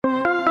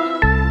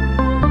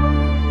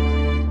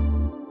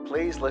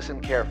listen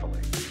carefully.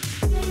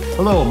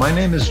 Hello, my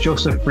name is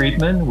Joseph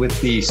Friedman with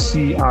the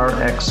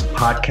CRX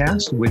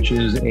Podcast, which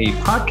is a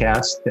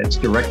podcast that's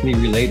directly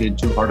related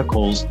to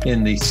articles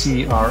in the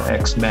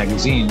CRX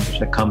magazine,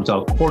 that comes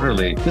out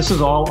quarterly. This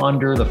is all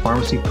under the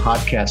Pharmacy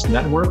Podcast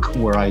Network,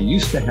 where I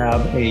used to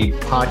have a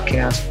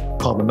podcast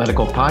called The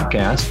Medical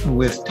Podcast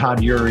with Todd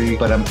Eury,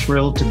 but I'm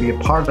thrilled to be a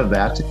part of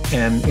that.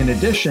 And in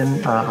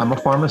addition, I'm a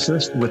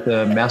pharmacist with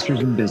a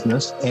master's in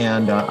business,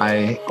 and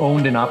I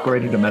owned and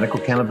operated a medical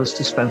cannabis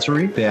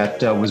dispensary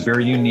that was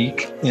very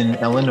unique in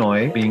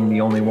Illinois, being the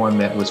only one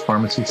that was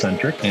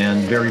pharmacy-centric, and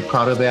very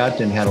proud of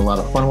that and had a lot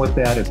of fun with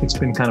that. It's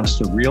been kind of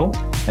surreal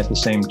at the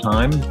same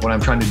time. What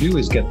I'm trying to do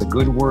is get the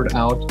good word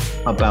out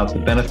about the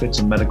benefits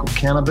of medical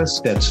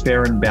cannabis that's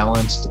fair and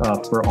balanced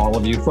for all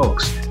of you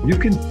folks. You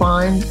can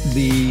find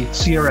the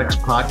CRX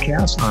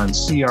podcast on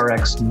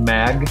crxmag.com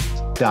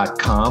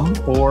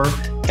or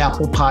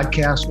Apple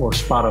Podcasts or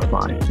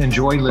Spotify.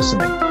 Enjoy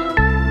listening.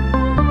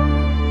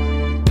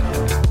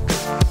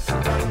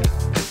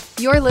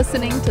 You're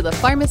listening to the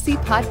Pharmacy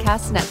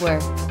Podcast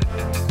Network.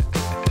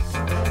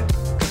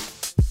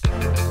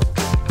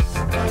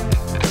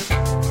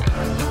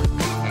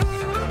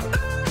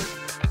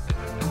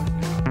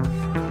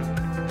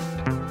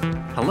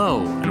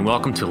 Hello, and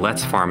welcome to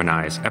Let's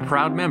Pharmanize, a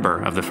proud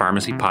member of the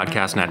Pharmacy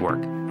Podcast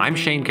Network. I'm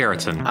Shane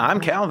Gerritsen. I'm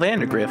Cal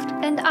Vandergrift.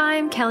 And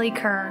I'm Kelly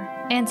Kerr.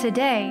 And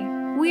today,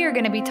 we are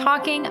going to be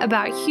talking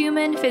about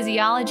human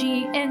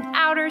physiology in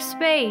outer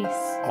space.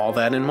 All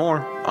that and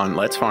more on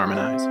Let's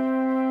Pharmanize.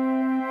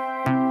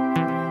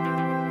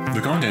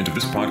 The content of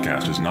this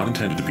podcast is not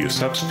intended to be a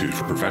substitute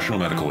for professional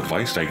medical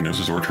advice,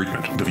 diagnosis, or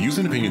treatment. The views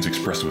and opinions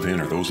expressed within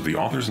are those of the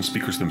authors and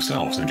speakers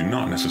themselves and do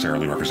not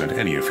necessarily represent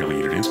any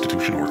affiliated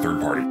institution or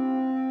third party.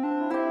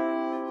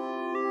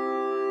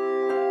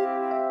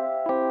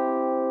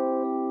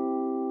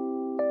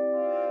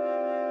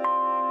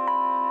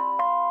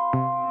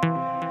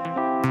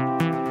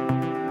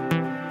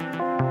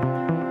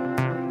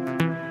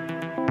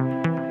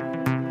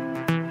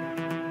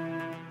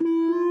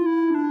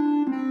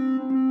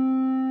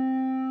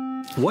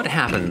 What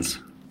happens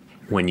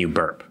when you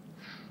burp?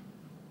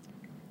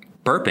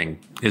 Burping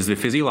is the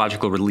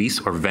physiological release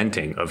or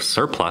venting of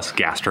surplus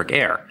gastric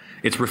air.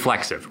 It's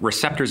reflexive.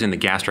 Receptors in the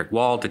gastric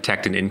wall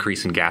detect an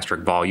increase in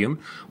gastric volume,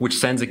 which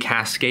sends a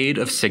cascade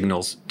of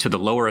signals to the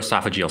lower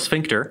esophageal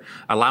sphincter,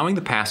 allowing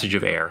the passage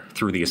of air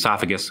through the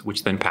esophagus,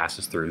 which then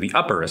passes through the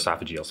upper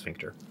esophageal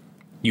sphincter,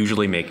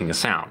 usually making a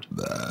sound.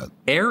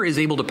 Air is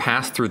able to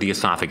pass through the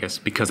esophagus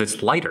because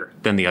it's lighter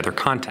than the other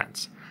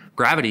contents.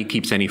 Gravity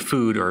keeps any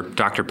food or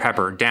Dr.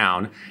 Pepper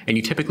down, and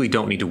you typically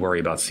don't need to worry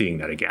about seeing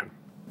that again.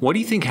 What do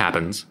you think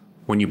happens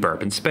when you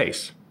burp in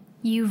space?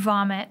 You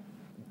vomit.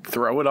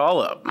 Throw it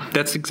all up.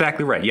 That's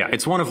exactly right. Yeah,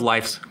 it's one of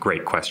life's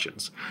great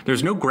questions.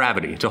 There's no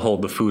gravity to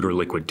hold the food or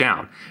liquid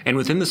down. And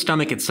within the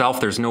stomach itself,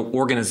 there's no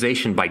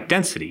organization by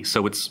density.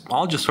 So it's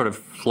all just sort of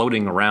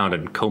floating around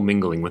and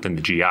commingling within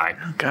the GI.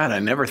 God, I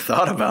never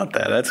thought about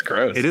that. That's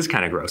gross. It is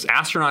kind of gross.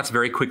 Astronauts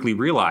very quickly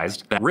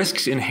realized that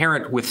risks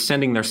inherent with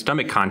sending their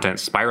stomach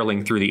contents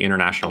spiraling through the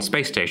International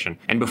Space Station.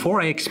 And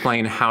before I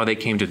explain how they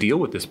came to deal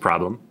with this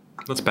problem,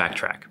 let's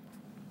backtrack.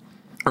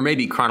 Or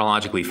maybe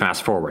chronologically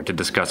fast forward to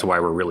discuss why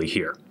we're really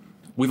here.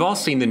 We've all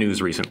seen the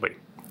news recently.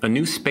 A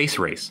new space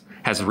race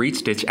has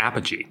reached its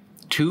apogee.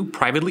 Two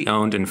privately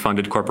owned and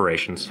funded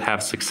corporations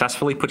have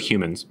successfully put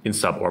humans in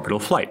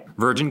suborbital flight,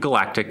 Virgin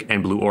Galactic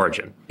and Blue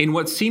Origin. In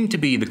what seemed to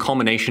be the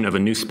culmination of a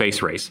new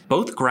space race,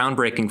 both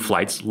groundbreaking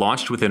flights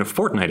launched within a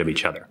fortnight of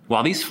each other.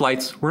 While these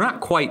flights were not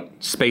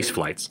quite space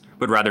flights,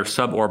 but rather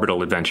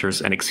suborbital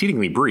adventures and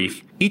exceedingly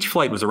brief, each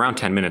flight was around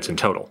 10 minutes in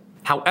total.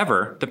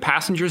 However, the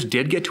passengers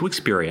did get to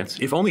experience,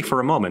 if only for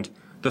a moment,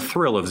 the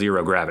thrill of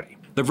zero gravity.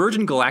 The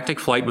Virgin Galactic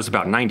flight was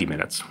about 90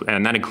 minutes,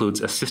 and that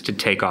includes assisted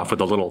takeoff with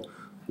a little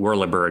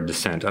whirlybird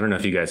descent. I don't know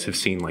if you guys have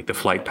seen like the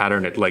flight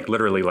pattern. It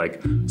literally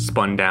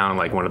spun down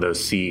like one of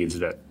those seeds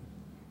that,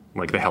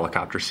 like the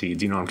helicopter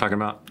seeds. You know what I'm talking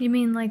about? You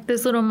mean like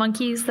those little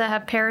monkeys that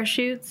have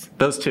parachutes?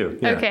 Those two.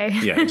 Yeah. Okay.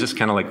 Yeah, it just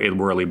kind of like it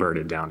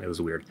whirly-birded down. It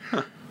was weird.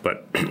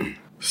 But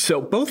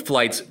so both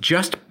flights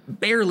just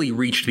barely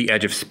reached the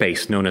edge of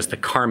space known as the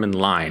Kármán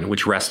line,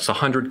 which rests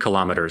 100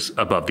 kilometers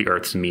above the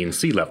Earth's mean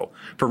sea level.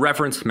 For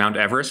reference, Mount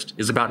Everest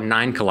is about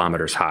 9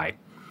 kilometers high.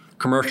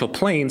 Commercial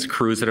planes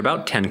cruise at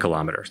about 10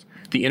 kilometers.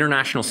 The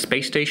International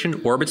Space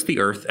Station orbits the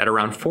Earth at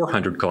around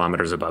 400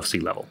 kilometers above sea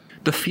level.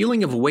 The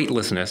feeling of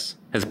weightlessness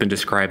has been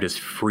described as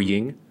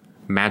freeing,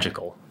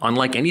 magical,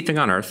 unlike anything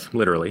on Earth,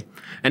 literally,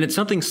 and it's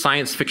something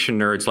science fiction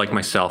nerds like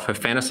myself have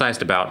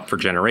fantasized about for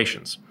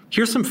generations.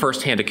 Here's some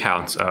first-hand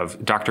accounts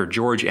of Dr.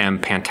 George M.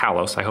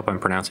 Pantalos, I hope I'm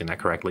pronouncing that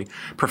correctly,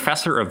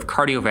 professor of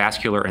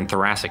cardiovascular and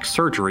thoracic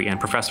surgery and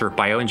professor of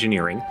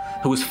bioengineering,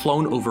 who has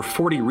flown over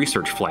 40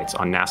 research flights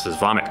on NASA's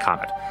Vomit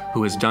Comet,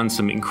 who has done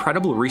some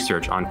incredible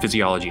research on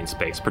physiology in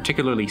space,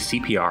 particularly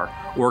CPR,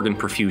 organ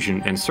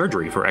perfusion, and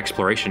surgery for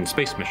exploration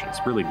space missions.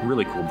 Really,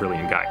 really cool,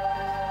 brilliant guy.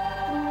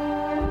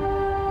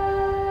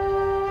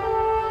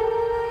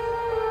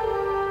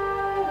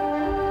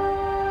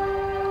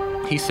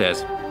 He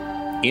says,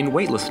 In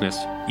weightlessness,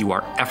 you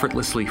are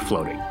effortlessly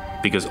floating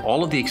because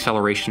all of the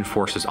acceleration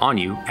forces on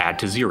you add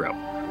to zero.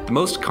 The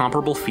most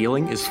comparable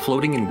feeling is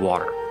floating in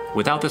water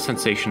without the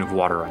sensation of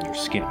water on your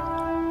skin.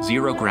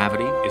 Zero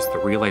gravity is the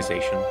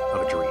realization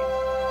of a dream.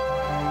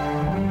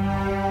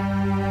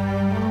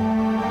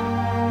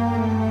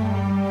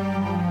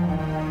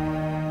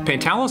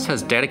 Pantalos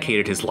has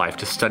dedicated his life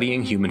to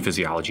studying human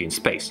physiology in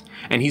space,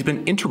 and he's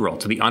been integral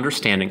to the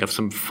understanding of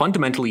some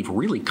fundamentally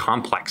really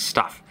complex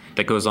stuff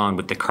that goes on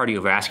with the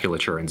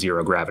cardiovasculature in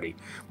zero gravity.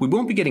 We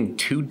won't be getting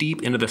too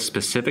deep into the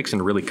specifics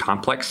and really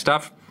complex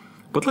stuff,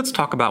 but let's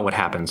talk about what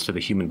happens to the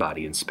human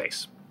body in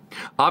space.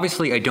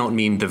 Obviously, I don't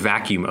mean the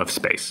vacuum of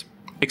space.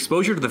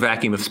 Exposure to the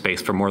vacuum of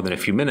space for more than a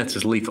few minutes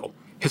is lethal.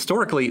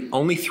 Historically,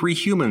 only 3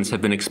 humans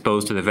have been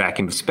exposed to the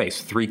vacuum of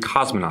space, 3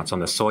 cosmonauts on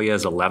the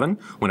Soyuz 11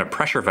 when a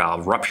pressure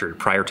valve ruptured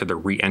prior to the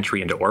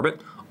re-entry into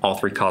orbit. All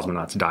 3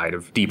 cosmonauts died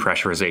of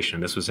depressurization.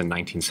 This was in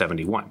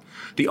 1971.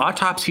 The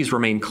autopsies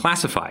remain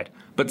classified,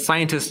 but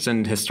scientists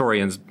and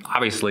historians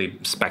obviously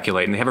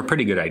speculate, and they have a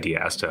pretty good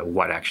idea as to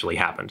what actually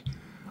happened.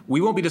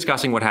 We won't be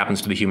discussing what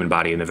happens to the human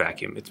body in the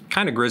vacuum. It's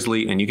kind of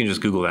grisly, and you can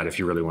just Google that if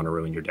you really want to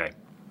ruin your day.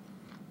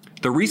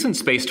 The recent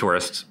space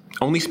tourists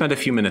only spent a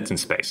few minutes in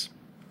space.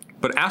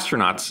 But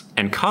astronauts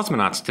and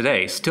cosmonauts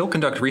today still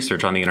conduct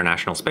research on the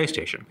International Space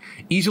Station,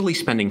 easily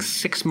spending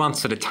 6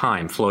 months at a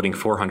time floating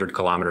 400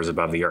 kilometers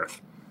above the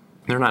Earth.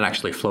 They're not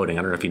actually floating,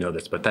 I don't know if you know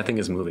this, but that thing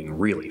is moving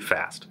really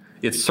fast.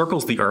 It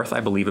circles the Earth,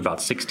 I believe,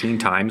 about 16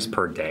 times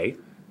per day.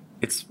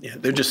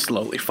 They're just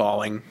slowly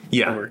falling.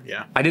 Yeah.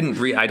 I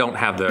don't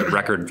have the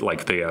record,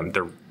 like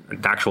the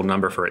actual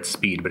number for its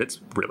speed, but it's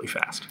really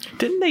fast.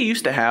 Didn't they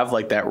used to have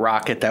like that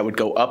rocket that would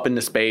go up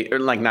into space, or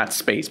like not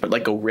space, but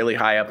like go really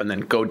high up and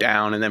then go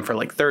down, and then for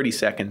like 30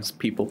 seconds,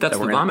 people. That's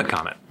the Vomit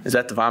Comet. Is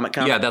that the Vomit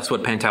Comet? Yeah, that's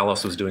what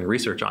Pantalos was doing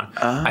research on.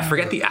 I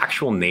forget the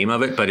actual name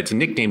of it, but it's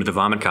nicknamed the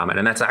Vomit Comet,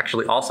 and that's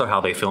actually also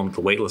how they filmed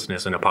the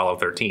weightlessness in Apollo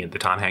 13, the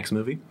Tom Hanks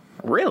movie.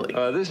 Really?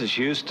 This is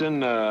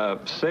Houston.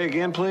 Say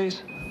again,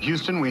 please.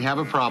 Houston, we have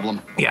a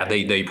problem. Yeah,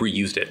 they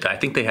reused it. I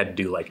think they had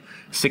to do like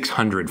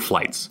 600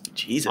 flights.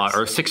 Jesus.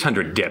 Or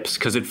 600 dips,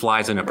 because it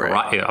flies in a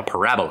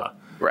parabola.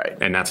 Right.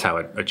 And that's how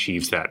it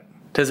achieves that.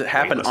 Does it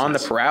happen on the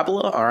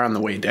parabola or on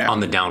the way down? On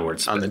the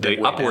downwards. On the way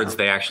upwards, down.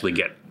 they actually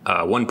get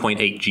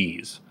 1.8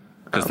 Gs.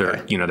 Because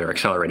they're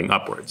accelerating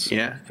upwards.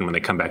 Yeah. And when they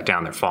come back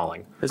down, they're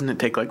falling. Doesn't it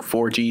take like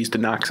 4 Gs to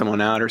knock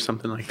someone out or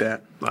something like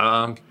that?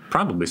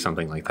 Probably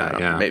something like that,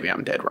 yeah. Maybe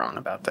I'm dead wrong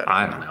about that.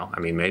 I don't know. I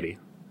mean, maybe.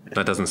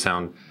 That doesn't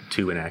sound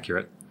too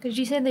inaccurate. Did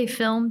you say they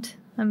filmed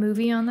a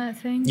movie on that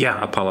thing? Yeah,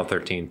 Apollo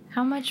 13.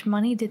 How much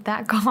money did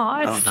that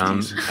cost?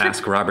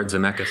 Ask Robert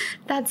Zemeckis.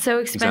 That's so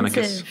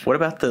expensive. Zemeckis. What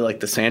about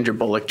the Sandra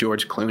Bullock,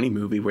 George Clooney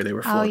movie where they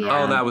were floating?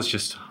 yeah. Oh, that was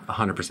just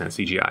 100%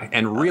 CGI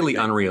and really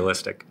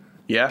unrealistic.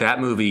 Yeah. That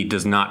movie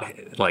does not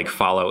like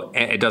follow.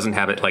 It doesn't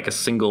have it like a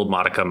single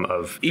modicum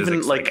of Even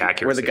physics, like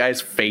accuracy. where the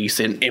guy's face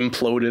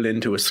imploded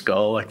into a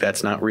skull. Like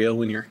that's not real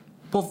when you're.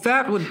 Well,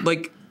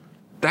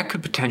 that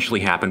could potentially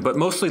happen, but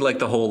mostly like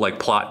the whole like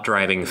plot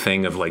driving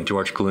thing of like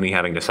George Clooney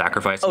having to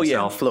sacrifice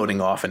himself. Floating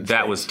off.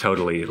 That was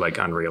totally like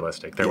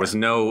unrealistic. There was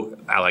no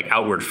like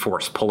outward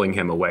force pulling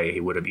him away.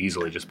 He would have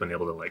easily just been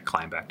able to like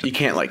climb back to. You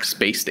can't like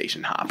space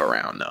station hop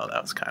around though.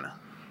 That was kind of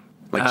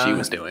like she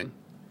was doing.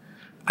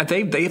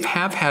 They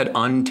have had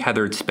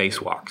untethered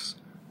spacewalks.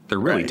 They're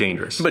really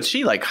dangerous. But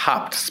she like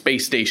hopped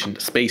space station to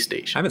space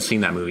station. I haven't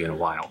seen that movie in a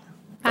while.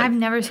 I've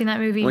never seen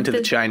that movie. Went to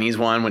the Chinese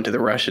one, went to the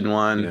Russian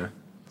one. Yeah.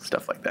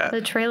 Stuff like that.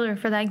 The trailer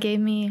for that gave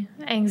me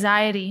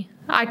anxiety.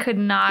 I could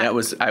not. I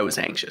was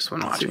anxious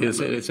when watching it.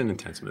 It's an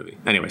intense movie.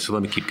 Anyway, so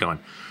let me keep going.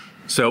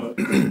 So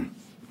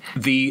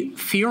the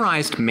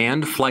theorized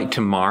manned flight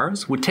to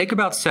Mars would take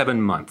about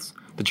 7 months.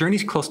 The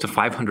journey's close to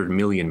 500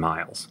 million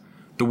miles.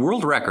 The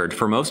world record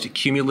for most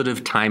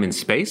cumulative time in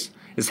space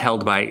is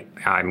held by,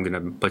 I'm going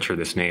to butcher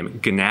this name,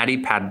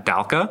 Gennady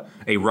Padalka,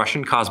 a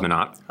Russian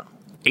cosmonaut.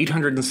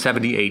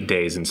 878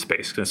 days in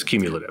space. That's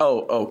cumulative.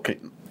 Oh, okay.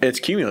 It's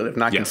cumulative,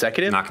 not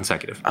consecutive? Not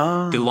consecutive.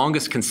 The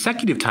longest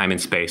consecutive time in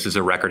space is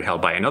a record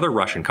held by another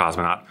Russian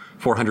cosmonaut,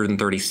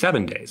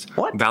 437 days.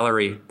 What?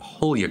 Valery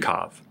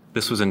Polyakov.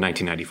 This was in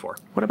 1994.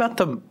 What about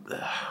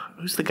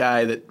who's the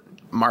guy that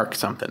Mark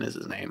something is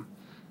his name?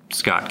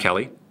 Scott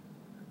Kelly.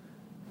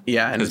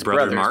 Yeah, and his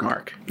brother's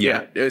Mark.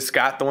 Yeah. Is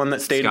Scott the one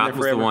that stayed in there Scott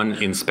forever? was the one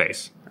in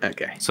space.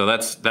 Okay. So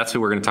that's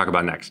who we're going to talk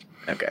about next.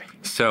 Okay.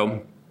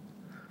 So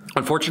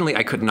unfortunately,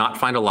 I could not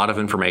find a lot of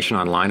information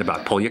online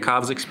about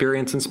Polyakov's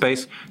experience in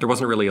space. There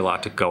wasn't really a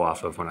lot to go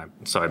off of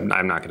so I'm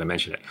not going to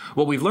mention it.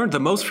 What we've learned the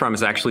most from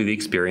is actually the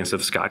experience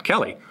of Scott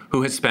Kelly,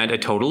 who has spent a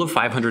total of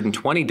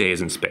 520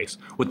 days in space,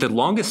 with the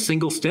longest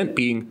single stint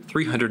being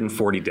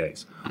 340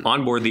 days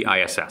on board the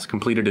ISS,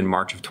 completed in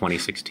March of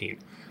 2016.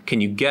 Can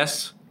you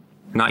guess,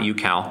 not you,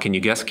 Cal, can you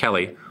guess,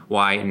 Kelly,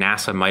 why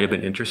NASA might have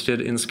been interested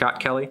in Scott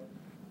Kelly?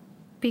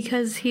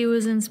 Because he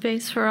was in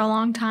space for a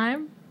long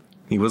time.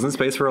 He was in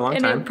space for a long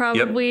And time. it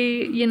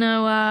probably,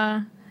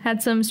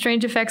 had some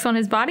strange effects on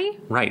his body.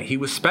 Right. He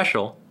was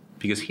special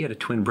because he had a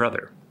twin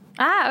brother.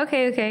 Ah,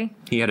 okay.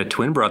 He had a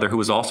twin brother who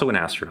was also an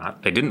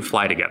astronaut. They didn't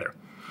fly together.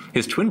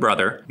 His twin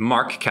brother,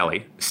 Mark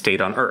Kelly,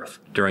 stayed on Earth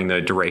during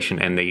the duration,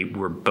 and they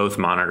were both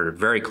monitored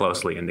very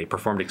closely, and they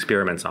performed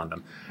experiments on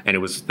them. And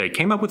they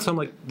came up with some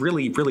like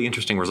really, really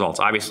interesting results.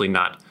 Obviously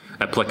not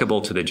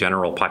applicable to the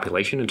general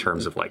population in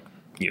terms of like,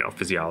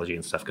 physiology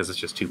and stuff, because it's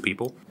just two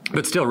people,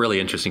 but still really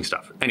interesting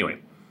stuff. Anyway,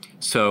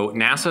 so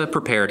NASA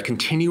prepared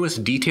continuous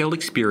detailed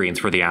experience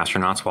for the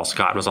astronauts while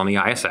Scott was on the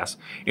ISS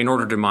in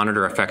order to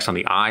monitor effects on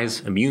the eyes,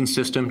 immune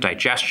system,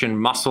 digestion,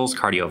 muscles,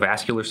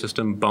 cardiovascular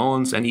system,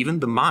 bones, and even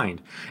the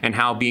mind, and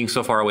how being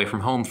so far away from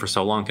home for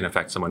so long can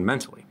affect someone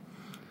mentally.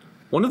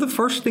 One of the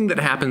first things that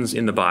happens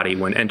in the body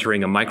when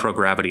entering a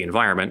microgravity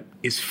environment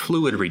is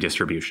fluid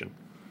redistribution.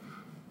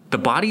 The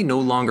body no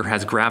longer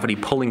has gravity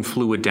pulling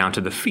fluid down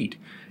to the feet,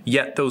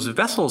 yet those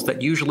vessels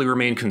that usually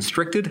remain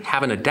constricted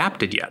haven't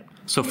adapted yet.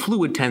 So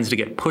fluid tends to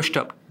get pushed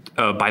up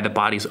by the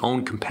body's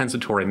own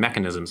compensatory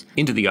mechanisms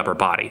into the upper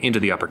body, into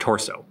the upper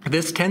torso.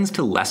 This tends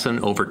to lessen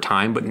over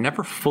time, but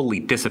never fully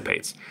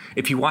dissipates.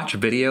 If you watch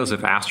videos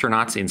of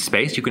astronauts in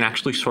space, you can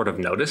actually sort of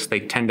notice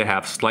they tend to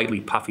have slightly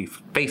puffy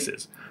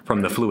faces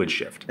from the fluid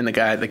shift. And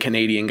the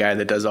Canadian guy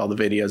that does all the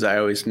videos, I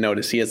always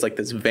notice he has like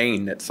this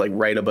vein that's like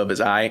right above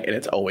his eye, and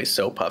it's always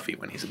so puffy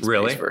when he's in space.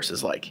 Really?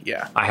 Versus like,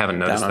 I haven't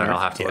noticed that. I'll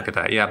have to look at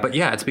that. Yeah, but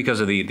yeah, it's because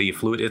of the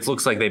fluid. It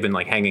looks like they've been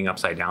like hanging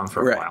upside down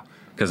for a while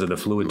because of the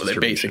fluid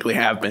distribution. They basically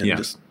have been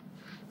just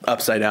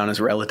upside down as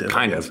relative.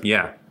 Kind of,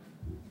 yeah.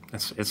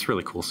 It's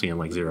really cool seeing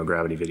like zero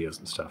gravity videos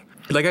and stuff.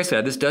 Like I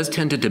said, this does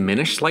tend to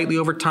diminish slightly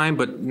over time,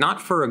 but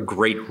not for a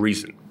great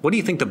reason. What do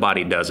you think the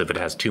body does if it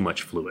has too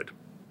much fluid?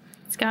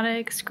 It's got to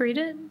excrete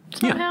it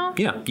somehow?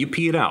 Yeah, you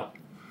pee it out.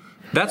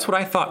 That's what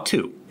I thought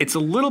too. It's a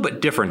little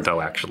bit different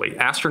though, actually.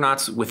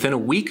 Astronauts, within a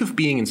week of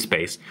being in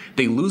space,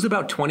 they lose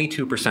about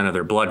 22% of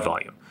their blood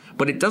volume.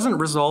 But it doesn't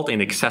result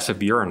in excessive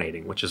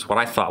urinating, which is what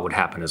I thought would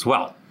happen as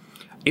well.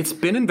 It's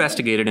been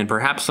investigated, and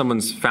perhaps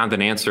someone's found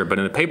an answer, but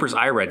in the papers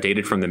I read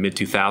dated from the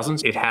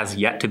mid-2000s, it has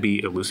yet to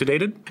be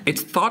elucidated.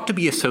 It's thought to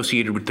be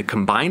associated with the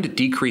combined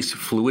decreased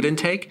fluid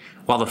intake,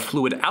 while the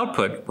fluid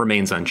output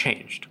remains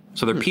unchanged.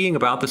 So they're peeing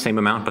about the same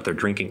amount, but they're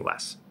drinking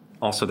less.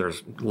 Also,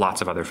 there's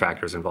lots of other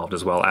factors involved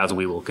as well, as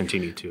we will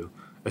continue to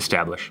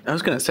establish. I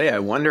was going to say, I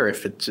wonder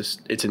if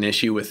it's an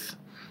issue with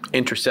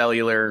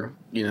intracellular,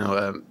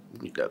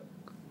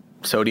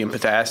 sodium,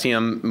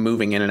 potassium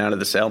moving in and out of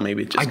the cell.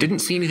 Maybe I didn't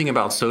see anything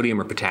about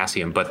sodium or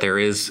potassium, but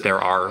there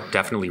are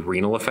definitely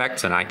renal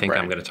effects, and I think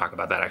I'm going to talk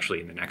about that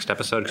actually in the next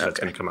episode because it's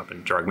going to come up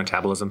in drug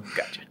metabolism.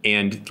 Gotcha.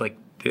 And like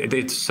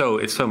it's so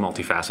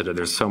multifaceted.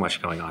 There's so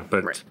much going on,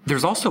 but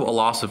there's also a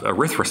loss of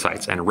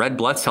erythrocytes, and red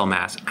blood cell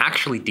mass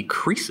actually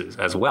decreases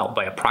as well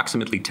by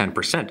approximately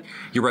 10%.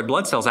 Your red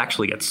blood cells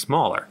actually get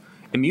smaller.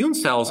 Immune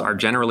cells are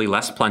generally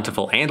less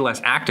plentiful and less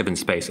active in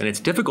space, and it's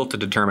difficult to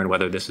determine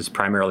whether this is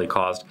primarily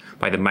caused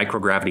by the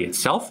microgravity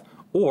itself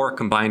or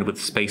combined with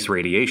space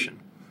radiation.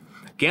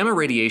 Gamma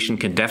radiation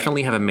can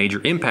definitely have a major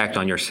impact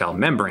on your cell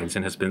membranes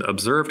and has been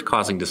observed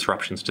causing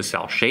disruptions to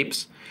cell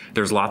shapes.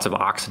 There's lots of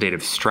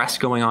oxidative stress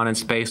going on in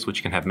space,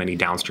 which can have many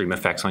downstream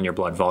effects on your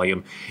blood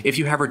volume. If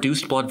you have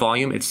reduced blood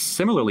volume, it's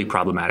similarly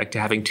problematic to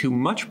having too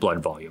much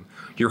blood volume.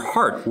 Your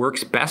heart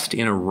works best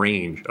in a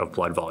range of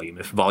blood volume.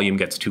 If volume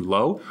gets too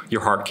low,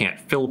 your heart can't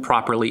fill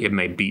properly, it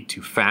may beat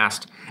too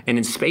fast, and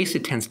in space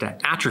it tends to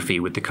atrophy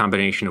with the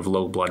combination of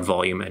low blood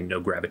volume and no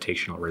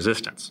gravitational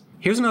resistance.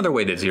 Here's another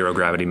way that zero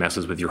gravity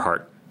messes with your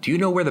heart. Do you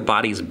know where the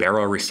body's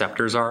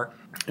baroreceptors are?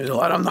 There's a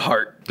lot on the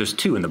heart. There's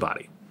two in the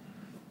body.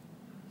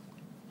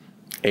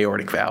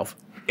 Aortic valve.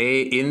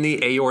 In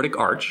the aortic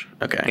arch.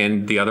 Okay.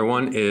 And the other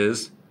one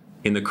is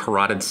in the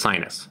carotid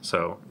sinus,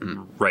 so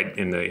right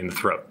in the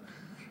throat.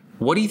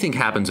 What do you think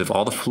happens if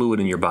all the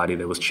fluid in your body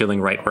that was chilling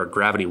right where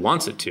gravity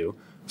wants it to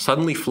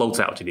suddenly floats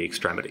out to the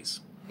extremities?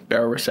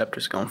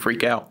 Baroreceptors going to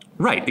freak out.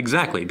 Right,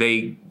 exactly.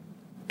 They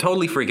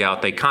totally freak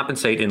out. They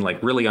compensate in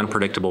like really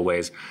unpredictable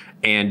ways,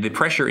 and the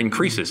pressure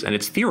increases. And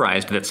it's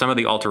theorized that some of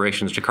the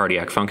alterations to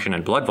cardiac function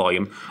and blood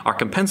volume are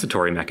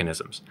compensatory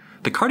mechanisms.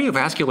 The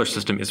cardiovascular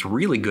system is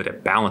really good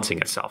at balancing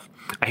itself.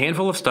 A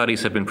handful of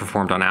studies have been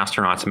performed on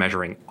astronauts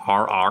measuring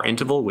RR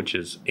interval, which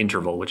is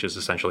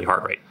essentially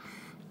heart rate.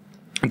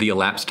 The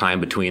elapsed time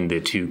between the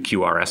two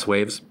QRS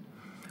waves,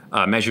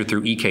 measured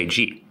through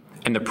EKG.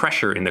 And the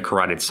pressure in the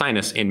carotid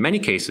sinus, in many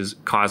cases,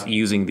 caused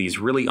using these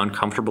really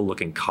uncomfortable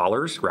looking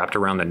collars wrapped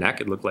around the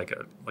neck. It looked like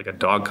a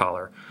dog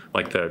collar,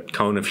 like the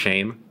cone of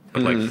shame,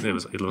 but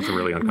it looked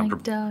really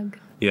uncomfortable. Like Doug.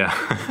 Yeah.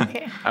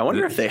 Okay. I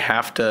wonder if they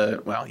have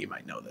to, well, you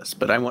might know this,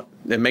 but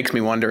it makes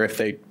me wonder if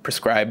they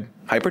prescribe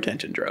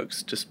hypertension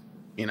drugs, just,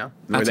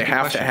 where they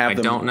have to have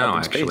them. I don't know, up in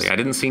actually. space. I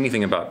didn't see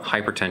anything about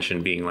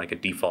hypertension being like a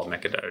default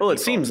mechanism. Well, it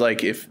seems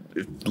like if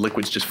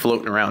liquid's just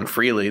floating around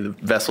freely, the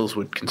vessels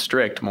would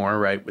constrict more,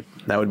 right?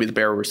 That would be the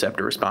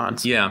baroreceptor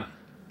response. Yeah.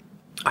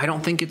 I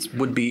don't think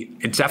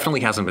it definitely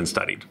hasn't been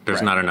studied.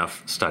 There's not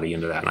enough study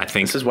into that. And I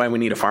think this is why we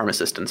need a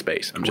pharmacist in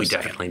space. We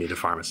definitely need a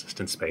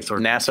pharmacist in space. Or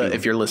NASA,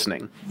 if you're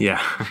listening.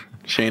 Yeah.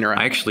 Shane or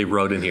I actually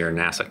wrote in here,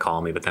 NASA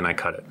call me, but then I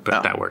cut it.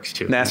 But that works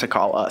too. NASA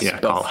call us. Yeah,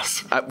 call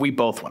us. We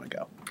both want to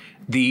go.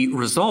 The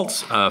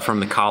results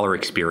from the collar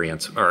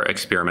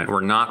experiment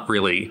were not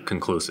really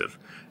conclusive.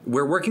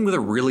 We're working with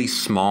a really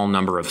small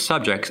number of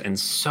subjects and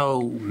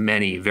so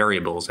many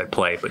variables at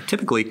play, but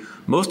typically,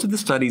 most of the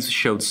studies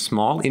showed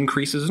small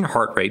increases in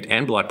heart rate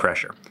and blood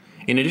pressure.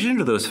 In addition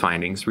to those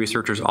findings,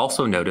 researchers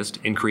also noticed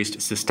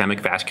increased systemic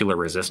vascular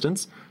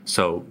resistance,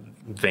 so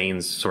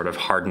veins sort of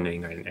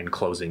hardening and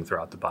closing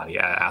throughout the body,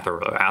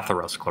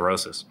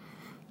 atherosclerosis.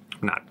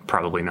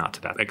 Probably not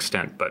to that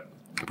extent, but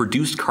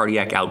reduced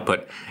cardiac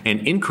output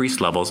and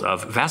increased levels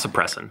of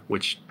vasopressin,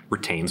 which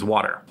retains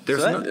water.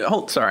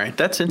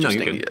 That's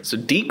interesting. So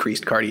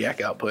decreased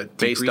cardiac output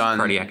based on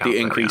the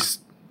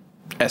increased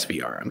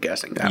SVR, I'm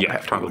guessing.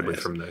 Probably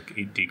from the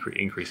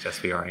increased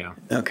SVR,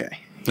 yeah. Okay.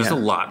 There's a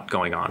lot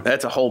going on.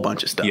 That's a whole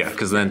bunch of stuff. Yeah,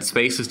 because then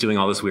space is doing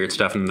all this weird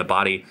stuff, and the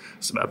body,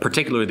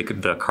 particularly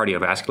the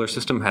cardiovascular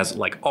system, has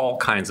like all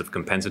kinds of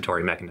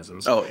compensatory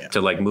mechanisms to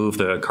like move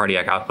the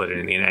cardiac output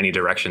in any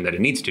direction that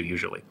it needs to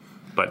usually.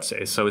 But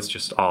so it's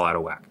just all out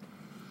of whack.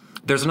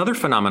 There's another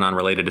phenomenon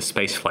related to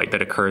spaceflight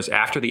that occurs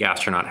after the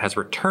astronaut has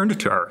returned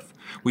to Earth.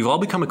 We've all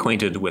become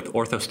acquainted with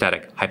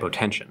orthostatic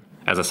hypotension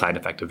as a side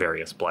effect of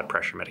various blood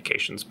pressure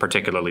medications,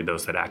 particularly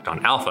those that act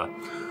on alpha.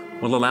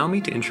 Will allow me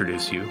to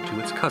introduce you to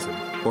its cousin,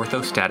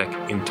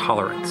 orthostatic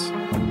intolerance.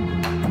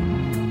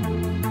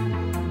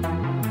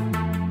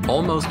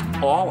 Almost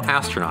all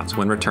astronauts,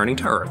 when returning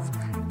to Earth,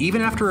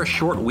 even after a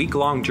short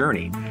week-long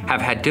journey, have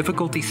had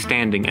difficulty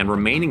standing and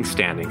remaining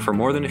standing for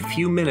more than a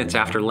few minutes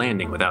after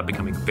landing without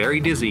becoming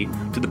very dizzy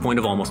to the point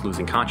of almost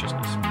losing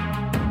consciousness.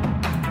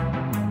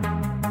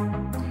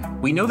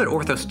 We know that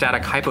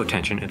orthostatic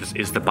hypotension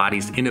is the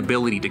body's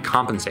inability to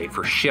compensate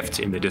for shifts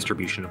in the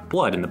distribution of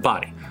blood in the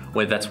body.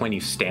 Well, that's when you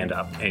stand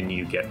up and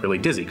you get really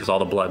dizzy because all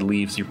the blood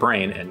leaves your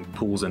brain and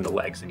pools into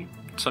legs and you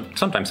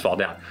sometimes fall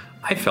down.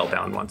 I fell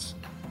down once.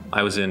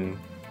 I was in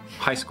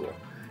high school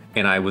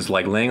and I was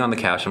like laying on the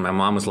couch and my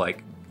mom was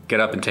like, get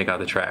up and take out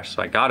the trash.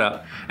 So I got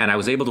up and I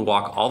was able to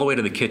walk all the way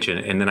to the kitchen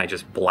and then I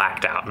just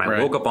blacked out and I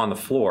woke up on the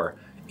floor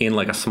in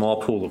like a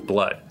small pool of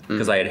blood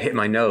because I had hit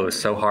my nose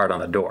so hard on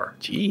the door.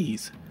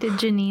 Jeez. Did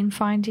Janine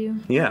find you?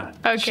 Yeah.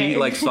 Okay. She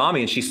like saw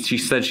me and she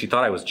said she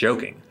thought I was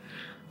joking.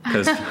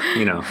 Because,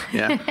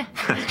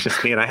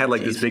 just me. And I had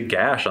like this big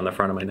gash on the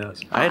front of my nose.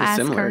 I had a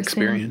similar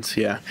experience.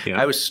 Yeah.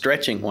 I was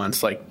stretching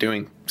once, like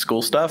doing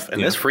school stuff.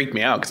 And this freaked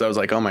me out because I was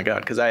like, oh my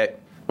God. Because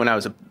when I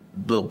was a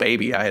little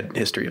baby, I had a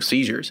history of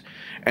seizures.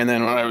 And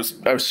then when I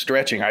was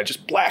stretching, I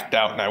just blacked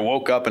out and I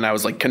woke up and I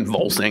was like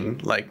convulsing.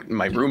 Like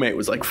my roommate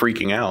was like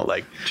freaking out.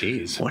 Like,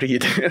 jeez, what are you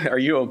doing? Are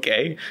you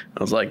okay?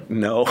 I was like,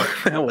 no.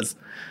 That was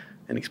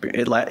an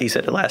experience. He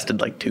said it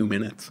lasted like 2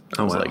 minutes.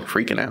 I was like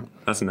freaking out.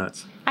 That's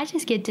nuts. I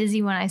just get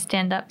dizzy when I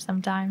stand up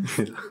sometimes.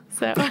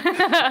 So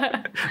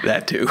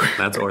that too.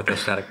 That's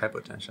orthostatic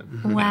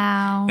hypotension.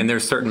 Wow. And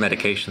there's certain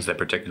medications that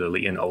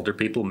particularly in older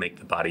people make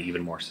the body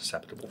even more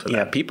susceptible to that.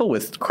 Yeah, people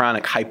with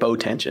chronic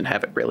hypotension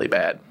have it really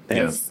bad. They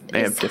have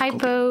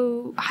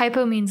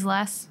hypo means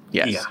less?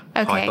 Yes. Yeah.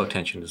 Okay.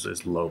 Hypotension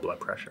is low blood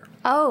pressure.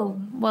 Oh,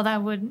 well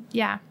that would,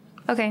 yeah.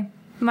 Okay.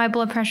 My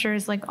blood pressure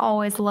is like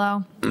always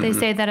low. They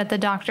say that at the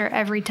doctor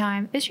every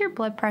time. Is your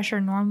blood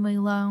pressure normally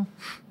low?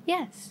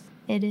 Yes,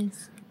 it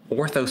is.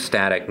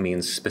 Orthostatic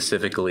means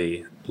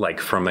specifically like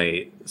from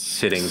a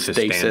sitting to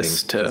standing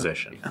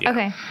position.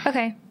 Yeah.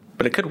 Okay.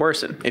 But it could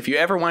worsen. If you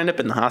ever wind up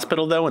in the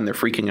hospital, though, and they're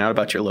freaking out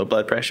about your low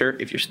blood pressure,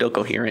 if you're still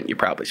coherent, you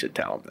probably should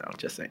tell them, though.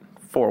 Just saying.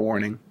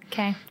 Forewarning.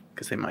 Okay.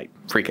 Because they might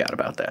freak out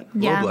about that.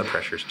 Yeah. Low blood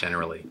pressure is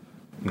generally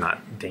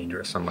not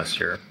dangerous unless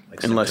you're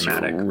like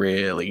symptomatic. You're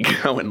really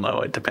going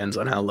low. It depends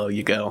on how low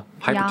you go.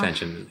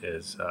 Hypertension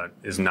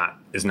is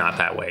not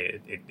that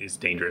way. It is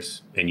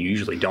dangerous, and you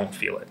usually don't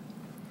feel it.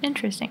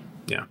 Interesting.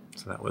 Yeah.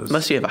 So that was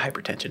unless you have a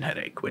hypertension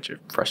headache, which is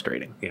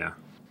frustrating. Yeah.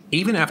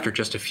 Even after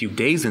just a few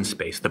days in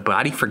space, the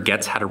body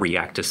forgets how to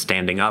react to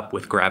standing up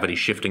with gravity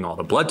shifting all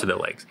the blood to the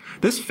legs.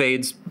 This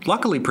fades,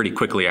 luckily, pretty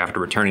quickly after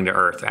returning to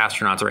Earth.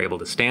 Astronauts are able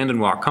to stand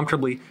and walk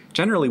comfortably,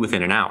 generally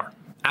within an hour.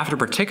 After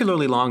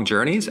particularly long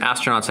journeys,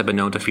 astronauts have been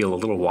known to feel a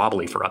little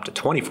wobbly for up to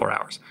 24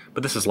 hours,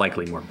 but this is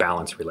likely more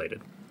balance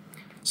related.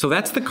 So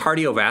that's the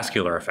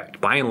cardiovascular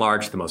effect, by and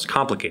large the most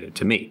complicated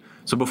to me.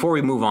 So before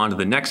we move on to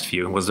the next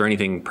few, was there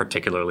anything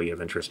particularly of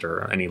interest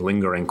or any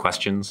lingering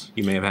questions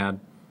you may have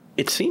had?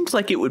 It seems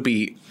like you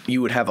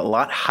would have a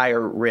lot higher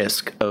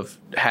risk of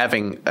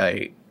having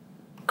a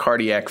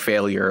cardiac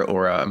failure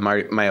or a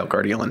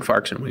myocardial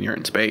infarction when you're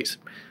in space.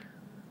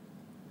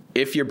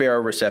 If your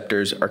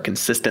baroreceptors are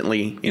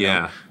consistently,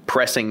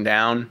 pressing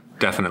down,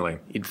 definitely,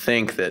 you'd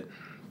think that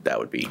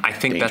would be I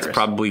think dangerous. That's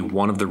probably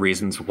one of the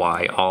reasons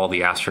why all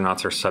the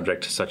astronauts are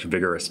subject to such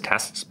vigorous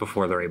tests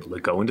before they're able to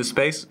go into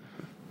space,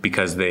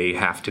 because they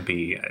have to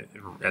be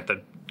at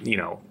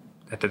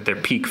their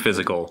peak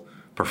physical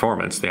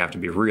performance. They have to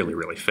be really,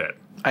 really fit.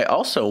 I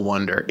also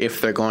wonder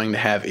if they're going to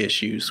have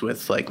issues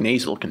with like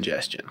nasal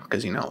congestion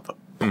because, the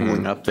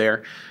pooling up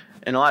there.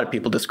 And a lot of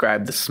people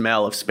describe the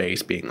smell of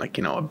space being like,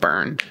 a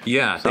burned.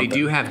 Yeah, something. They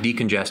do have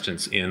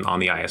decongestants on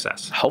the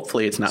ISS.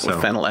 Hopefully it's not with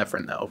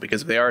phenylephrine, though,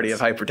 because if they already have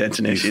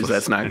hypertension issues,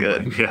 that's not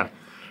good. Yeah.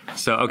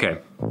 So, okay.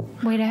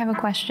 Wait, I have a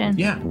question.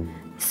 Yeah.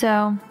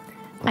 So,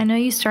 I know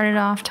you started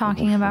off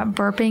talking about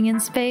burping in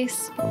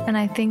space, and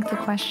I think the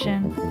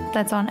question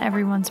that's on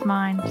everyone's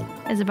mind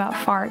is about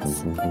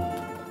farts.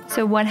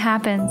 So, what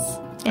happens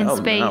in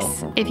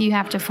space if you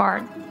have to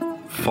fart?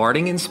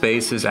 Farting in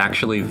space is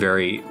actually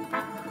very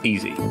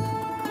easy.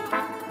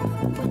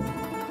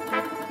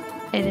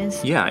 It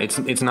is. Yeah,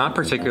 it's not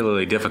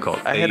particularly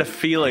difficult. I had a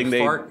feeling they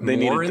fart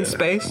needed more in to.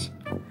 space.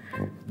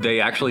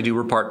 They actually do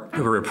report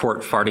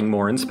farting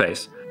more in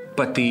space.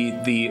 But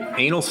the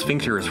anal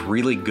sphincter is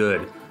really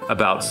good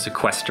about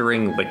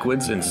sequestering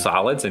liquids and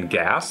solids and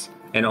gas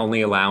and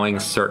only allowing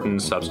certain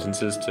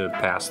substances to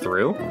pass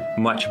through,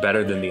 much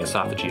better than the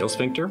esophageal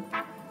sphincter.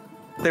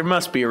 There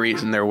must be a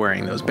reason they're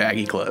wearing those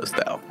baggy clothes,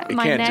 though. It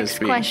My can't next just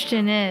be.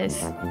 question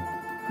is,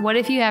 what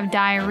if you have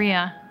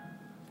diarrhea?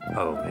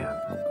 Oh man.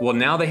 Well,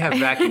 now they have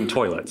vacuum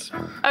toilets.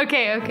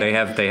 Okay. They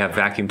have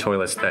vacuum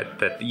toilets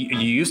that you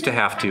used to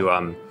have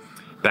to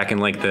back in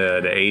like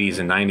the 80s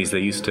and 90s. They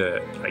used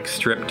to like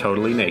strip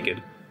totally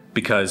naked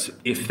because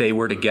if they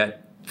were to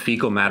get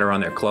fecal matter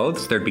on their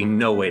clothes, there'd be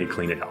no way to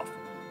clean it off.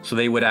 So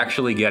they would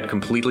actually get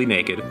completely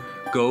naked,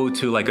 go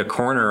to like a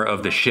corner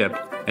of the ship,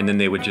 and then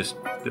they would just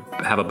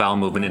have a bowel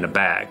movement in a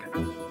bag.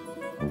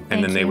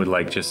 And then they would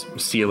like just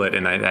seal it.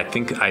 And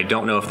I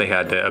don't know if they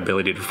had the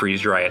ability to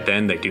freeze dry it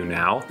then. They do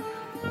now.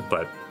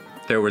 But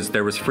there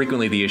was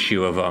frequently the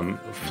issue of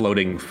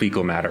floating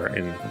fecal matter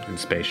in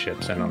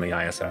spaceships and on the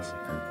ISS.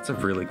 It's a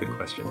really good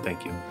question.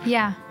 Thank you.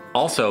 Yeah.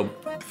 Also,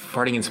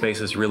 farting in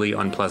space is really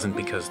unpleasant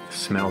because the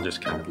smell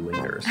just kind of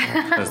lingers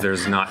because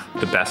there's not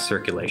the best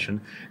circulation.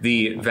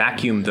 The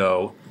vacuum,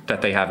 though,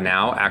 that they have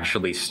now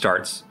actually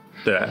starts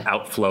the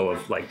outflow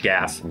of like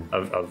gas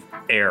of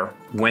air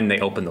when they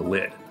open the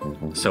lid.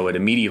 So it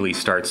immediately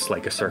starts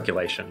like a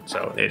circulation.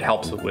 So it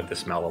helps with the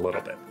smell a little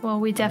bit. Well,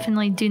 we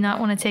definitely do not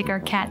want to take our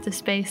cat to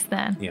space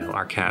then. You know,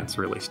 our cat's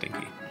really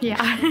stinky.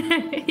 Yeah.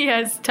 He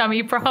has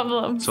tummy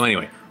problems. So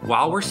anyway,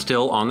 while we're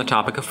still on the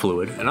topic of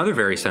fluid, another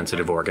very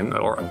sensitive organ,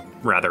 or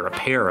rather a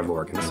pair of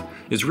organs,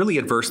 is really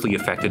adversely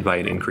affected by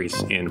an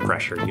increase in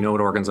pressure. You know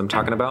what organs I'm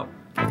talking about?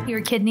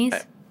 Your kidneys?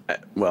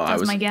 Well,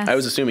 That's my guess. I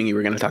was assuming you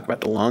were going to talk about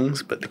the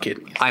lungs, but the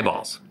kidneys.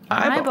 Eyeballs.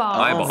 Eyeballs.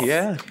 Eyeballs.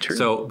 Yeah, true.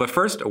 So, but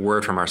first, a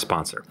word from our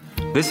sponsor.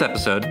 This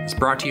episode is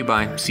brought to you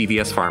by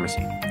CVS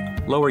Pharmacy.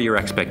 Lower your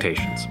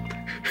expectations.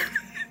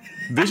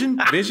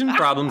 Vision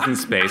problems in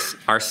space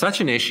are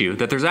such an issue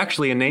that there's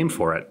actually a name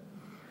for it.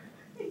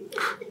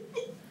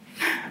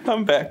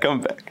 I'm back.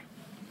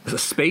 The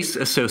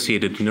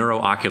Space-Associated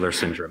Neuroocular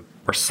Syndrome,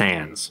 or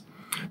SANS.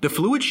 The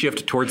fluid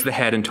shift towards the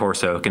head and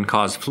torso can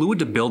cause fluid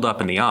to build up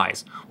in the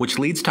eyes, which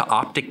leads to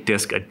optic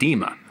disc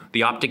edema.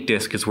 The optic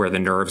disc is where the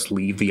nerves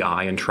leave the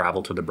eye and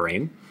travel to the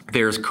brain.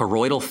 There's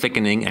choroidal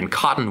thickening and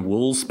cotton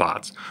wool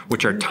spots,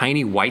 which are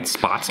tiny white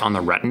spots on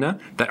the retina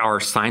that are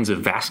signs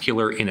of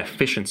vascular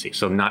inefficiency,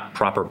 so not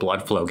proper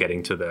blood flow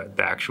getting to the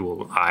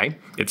actual eye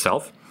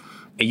itself.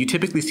 And you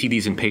typically see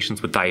these in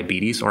patients with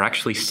diabetes or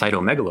actually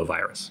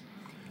cytomegalovirus.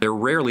 They're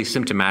rarely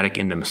symptomatic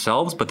in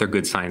themselves, but they're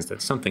good signs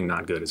that something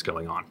not good is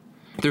going on.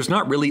 There's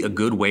not really a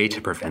good way to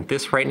prevent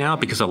this right now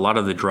because a lot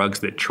of the drugs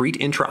that treat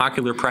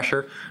intraocular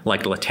pressure,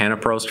 like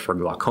latanoprost for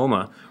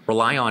glaucoma,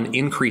 rely on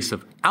increase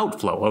of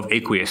outflow of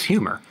aqueous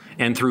humor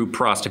and through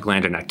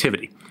prostaglandin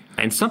activity.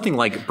 And something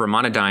like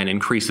brimonidine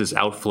increases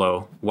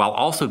outflow while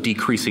also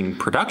decreasing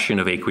production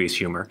of aqueous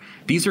humor.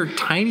 These are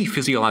tiny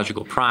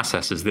physiological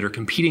processes that are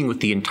competing with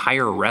the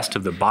entire rest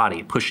of the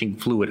body, pushing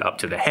fluid up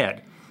to the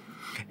head.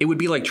 It would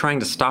be like trying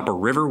to stop a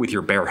river with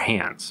your bare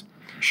hands.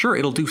 Sure,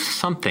 it'll do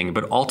something,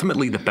 but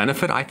ultimately the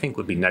benefit, I think,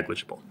 would be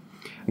negligible.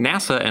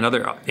 NASA and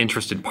other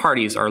interested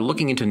parties are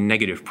looking into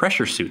negative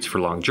pressure suits for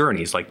long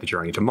journeys, like the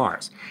journey to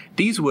Mars.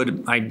 These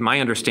would, my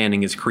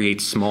understanding is,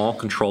 create small,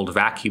 controlled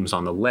vacuums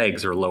on the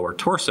legs or lower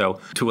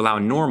torso to allow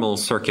normal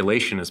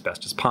circulation as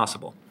best as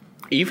possible.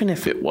 Even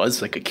if it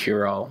was like a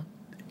cure-all,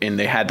 and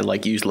they had to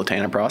like use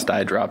latanoprost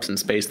eye drops in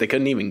space, they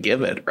couldn't even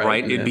give it, right?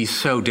 Right? It'd be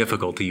so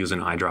difficult to use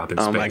an eye drop in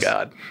space. Oh my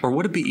God. Or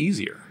would it be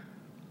easier?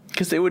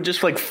 Because they would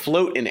just like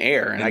float in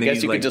air, and I then guess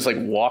you'd, you could just like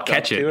walk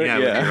catch up it, to it.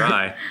 with your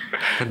eye.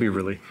 That'd be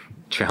really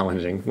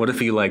challenging. What if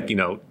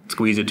you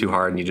squeeze it too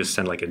hard and you just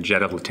send like a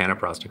jet of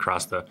latanoprost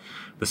across the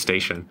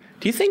station?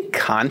 Do you think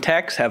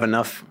contacts have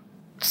enough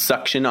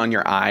suction on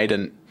your eye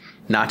to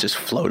not just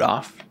float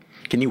off?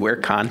 Can you wear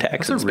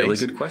contacts in That's a space? really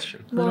good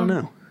question. I don't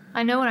know.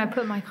 I know when I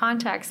put my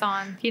contacts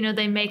on,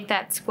 they make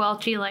that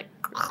squelchy, like,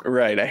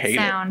 Right, I hate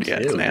sound. it. Yeah,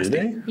 it's Ew, nasty. do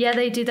they? Yeah,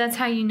 they do. That's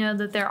how you know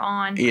that they're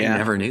on. Yeah. I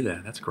never knew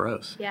that. That's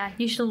gross. Yeah,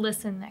 you should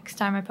listen next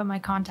time I put my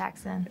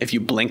contacts in. If you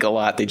blink a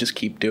lot, they just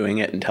keep doing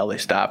it until they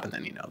stop, and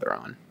then you know they're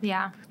on.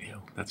 Yeah.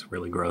 Ew, that's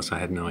really gross. I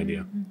had no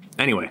idea.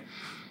 Anyway,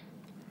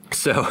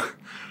 so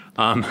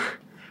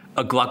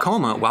a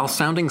glaucoma, while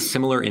sounding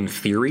similar in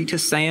theory to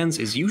SANS,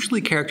 is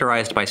usually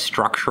characterized by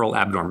structural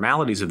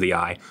abnormalities of the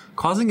eye,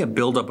 causing a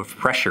buildup of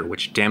pressure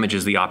which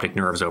damages the optic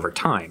nerves over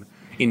time.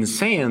 In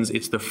sands,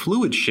 it's the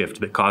fluid shift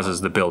that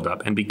causes the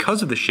buildup, and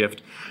because of the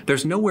shift,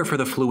 there's nowhere for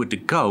the fluid to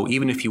go,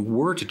 even if you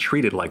were to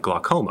treat it like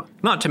glaucoma.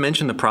 Not to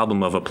mention the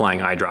problem of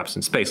applying eye drops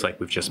in space, like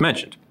we've just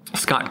mentioned.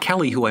 Scott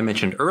Kelly, who I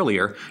mentioned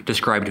earlier,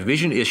 described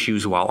vision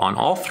issues while on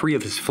all 3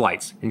 of his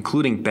flights,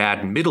 including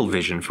bad middle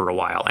vision for a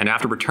while, and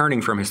after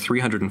returning from his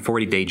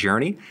 340-day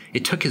journey,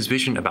 it took his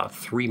vision about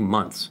 3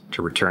 months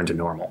to return to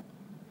normal.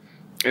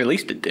 At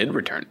least it did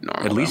return to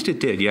normal. At least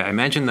it did, yeah.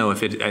 Imagine, though, if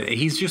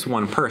he's just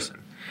one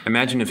person.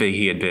 Imagine if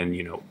he had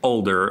been,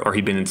 older or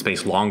he'd been in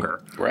space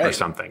longer or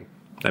something.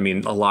 I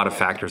mean, a lot of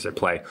factors at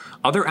play.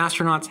 Other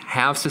astronauts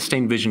have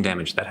sustained vision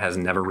damage that has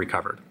never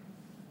recovered.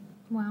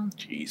 Wow.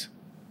 Jeez.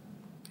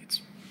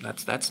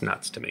 That's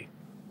nuts to me.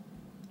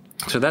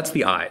 So that's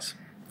the eyes.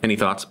 Any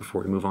thoughts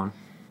before we move on?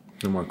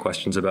 No more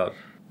questions about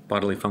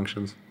bodily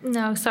functions?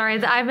 No,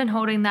 sorry. I've been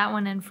holding that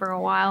one in for a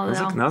while,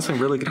 though. That's a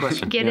really good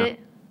question. Get it?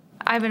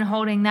 I've been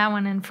holding that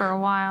one in for a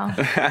while.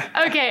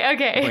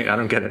 Okay. Wait, I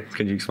don't get it.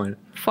 Could you explain it?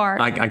 Fart.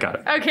 I got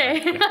it.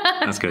 Okay.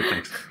 That's good,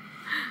 thanks.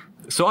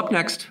 So up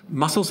next,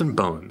 muscles and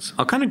bones.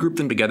 I'll kind of group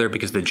them together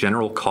because the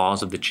general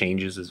cause of the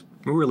changes is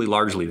really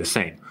largely the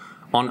same.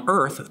 On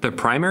Earth, the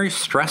primary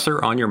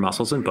stressor on your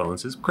muscles and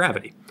bones is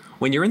gravity.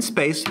 When you're in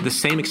space, the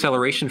same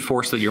acceleration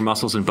force that your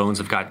muscles and bones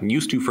have gotten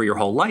used to for your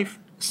whole life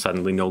is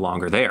suddenly no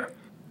longer there.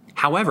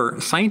 However,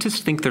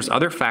 scientists think there's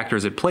other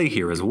factors at play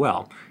here as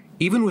well.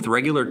 Even with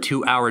regular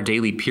 2-hour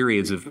daily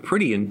periods of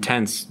pretty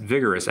intense,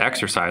 vigorous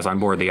exercise on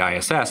board the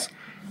ISS,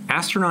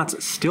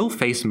 astronauts still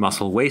face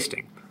muscle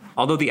wasting,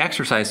 although the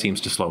exercise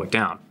seems to slow it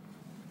down.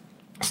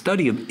 A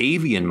study of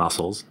avian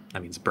mussels,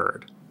 that means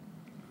bird,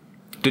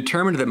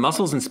 determined that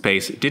muscles in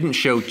space didn't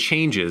show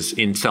changes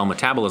in cell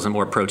metabolism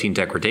or protein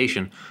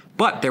degradation,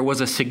 but there was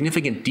a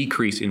significant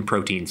decrease in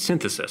protein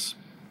synthesis.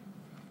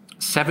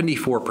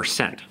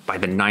 74% by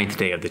the 9th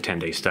day of the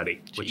 10-day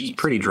study, which is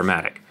pretty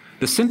dramatic.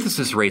 The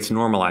synthesis rates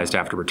normalized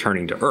after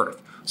returning to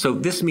Earth. So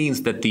this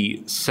means that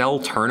the cell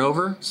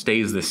turnover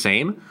stays the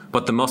same,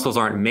 but the muscles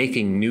aren't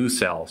making new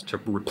cells to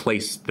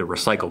replace the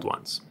recycled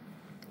ones.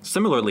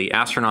 Similarly,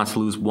 astronauts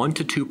lose 1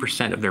 to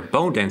 2% of their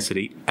bone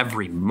density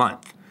every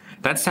month.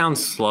 That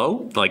sounds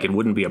slow, like it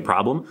wouldn't be a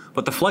problem,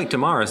 but the flight to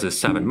Mars is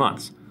 7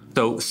 months.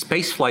 So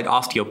spaceflight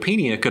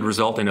osteopenia could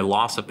result in a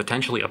loss of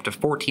potentially up to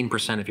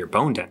 14% of your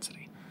bone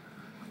density.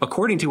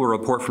 According to a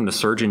report from the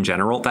Surgeon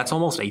General, that's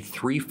almost a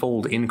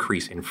 3-fold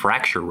increase in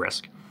fracture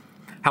risk.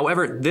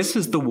 However, this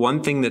is the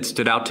one thing that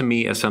stood out to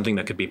me as something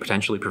that could be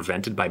potentially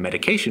prevented by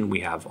medication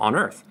we have on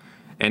Earth.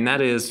 And that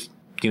is,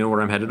 do you know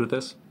where I'm headed with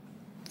this?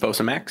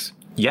 Fosamax?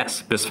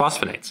 Yes,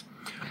 bisphosphonates.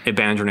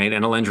 Ibandronate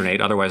and alendronate,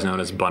 otherwise known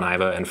as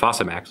Boniva and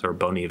Fosamax, or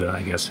Boniva,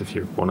 I guess, if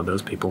you're one of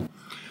those people.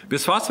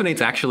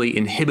 Bisphosphonates actually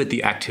inhibit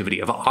the activity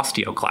of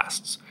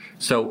osteoclasts.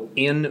 So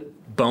in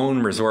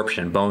bone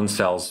resorption, bone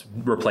cells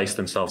replace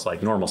themselves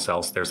like normal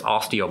cells. There's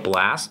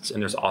osteoblasts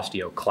and there's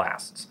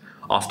osteoclasts.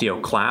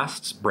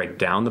 Osteoclasts break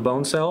down the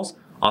bone cells.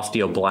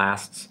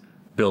 Osteoblasts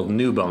build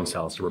new bone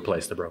cells to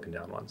replace the broken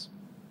down ones.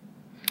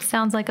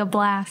 Sounds like a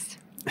blast.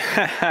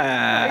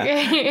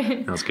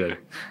 Okay. That's good.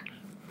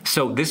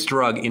 So this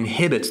drug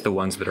inhibits the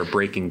ones that are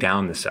breaking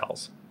down the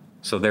cells,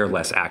 so they're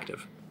less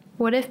active.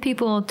 What if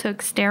people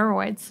took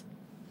steroids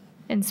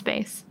in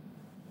space?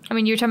 I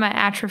mean, you're talking about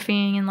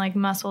atrophying and like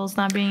muscles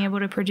not being able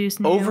to produce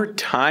new. Over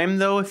time,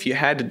 though, if you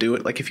had to do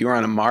it, like if you were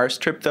on a Mars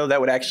trip, though, that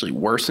would actually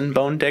worsen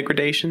bone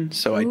degradation.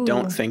 So I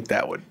don't think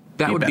that would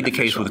be the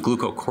case with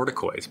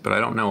glucocorticoids, but I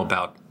don't know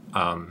about...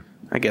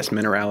 I guess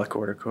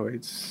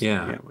mineralocorticoids.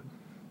 Yeah.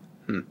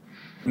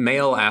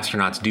 Male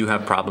astronauts do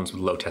have problems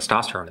with low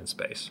testosterone in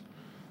space.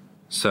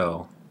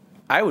 So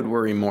I would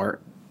worry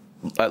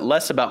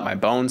less about my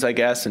bones, I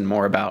guess, and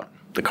more about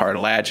the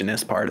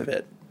cartilaginous part of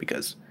it,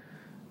 because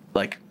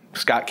like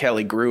Scott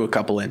Kelly grew a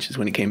couple inches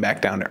when he came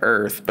back down to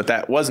Earth, but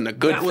that wasn't a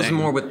good thing. That was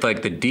more with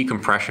like the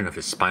decompression of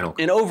his spinal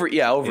cord. And over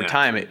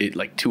time, it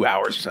like 2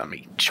 hours or something,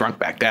 he shrunk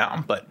back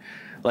down, but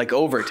like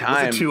over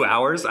time. Was it 2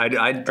 hours?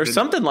 Or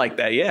something like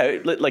that, yeah.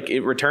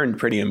 It returned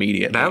pretty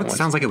immediately. That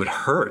sounds like it would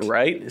hurt.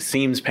 Right? It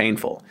seems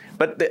painful.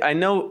 But I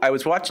know I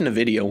was watching a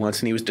video once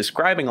and he was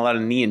describing a lot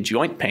of knee and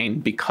joint pain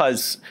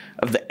because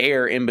of the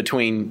air in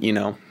between,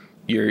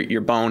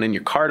 your bone and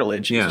your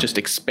cartilage is just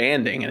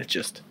expanding, and it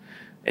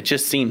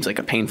just seems like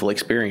a painful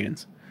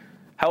experience.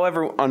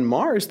 However, on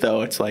Mars,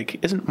 though, it's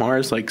like, isn't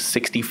Mars like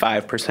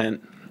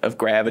 65% of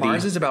gravity?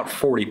 Mars is about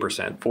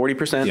 40%.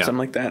 40%, something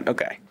like that?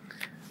 Okay.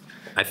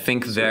 I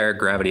think their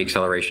gravity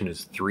acceleration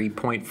is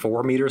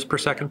 3.4 meters per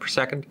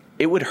second.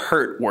 It would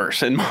hurt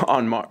worse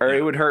on Mars, or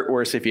it would hurt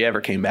worse if you ever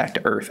came back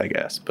to Earth, I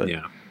guess. But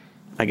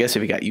I guess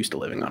if you got used to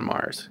living on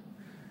Mars.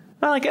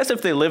 Well, I guess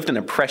if they lived in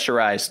a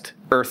pressurized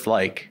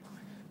Earth-like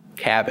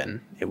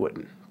cabin, it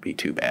wouldn't be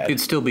too bad. It'd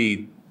still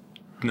be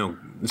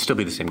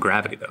the same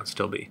gravity, though. It'd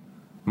still be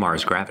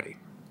Mars gravity.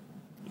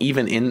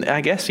 Even in,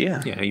 I guess,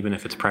 yeah. Yeah, even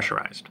if it's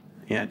pressurized.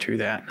 Yeah, true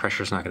that.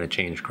 Pressure's not going to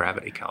change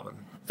gravity, Calvin.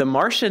 The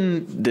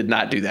Martian did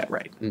not do that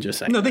right. I'm just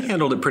saying. No, they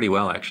handled it pretty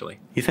well, actually.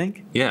 You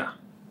think? Yeah.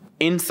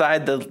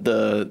 Inside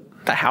the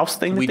house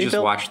thing that they built? We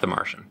just watched The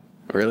Martian.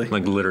 Really?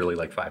 Like literally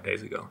like 5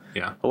 days ago.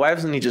 Yeah. Well, why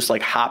wasn't he just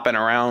like hopping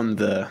around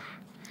the...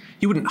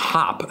 You wouldn't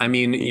hop. I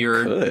mean,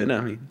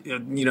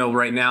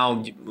 right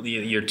now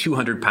you're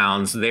 200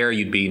 pounds. There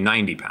you'd be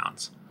 90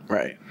 pounds.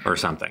 Right. Or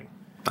something.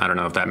 I don't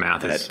know if that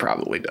math is... That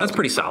probably does. That's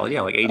pretty solid.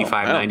 Yeah, like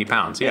 85, 90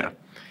 pounds. Yeah.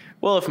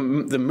 Well, if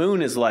the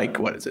moon is like,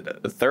 what is it,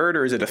 a third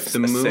or is it the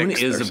moon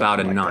is about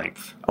a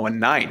ninth. Oh, a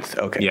ninth.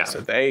 Okay. Yeah. So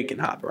they can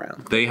hop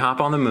around. They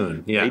hop on the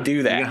moon. Yeah. They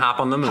do that. You can hop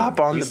on the moon.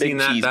 Hop on the big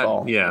cheese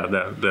ball. Yeah,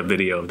 the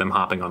video of them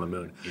hopping on the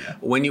moon. Yeah.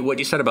 What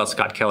you said about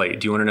Scott Kelly,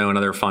 do you want to know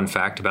another fun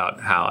fact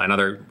about how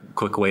another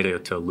quick way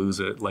to lose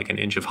like an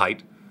inch of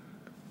height?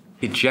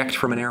 Eject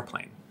from an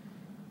airplane.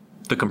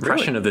 The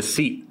compression of the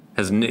seat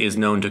is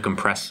known to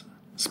compress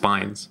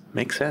spines.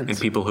 Makes sense. And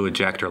people who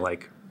eject are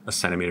like a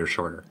centimeter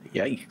shorter.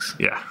 Yikes.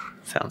 Yeah.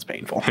 Sounds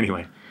painful.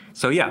 Anyway,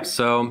 so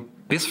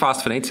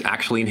bisphosphonates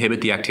actually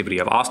inhibit the activity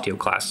of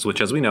osteoclasts,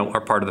 which, as we know,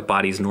 are part of the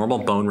body's normal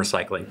bone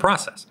recycling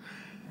process,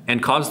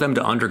 and cause them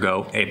to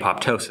undergo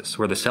apoptosis,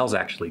 where the cells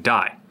actually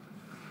die.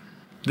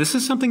 This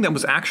is something that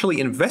was actually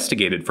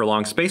investigated for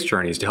long space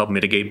journeys to help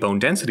mitigate bone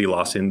density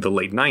loss in the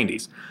late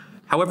 90s.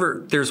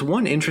 However, there's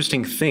one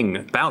interesting thing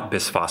about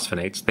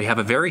bisphosphonates. They have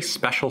a very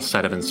special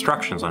set of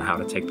instructions on how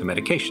to take the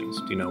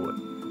medications. Do you know what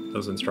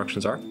those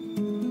instructions are?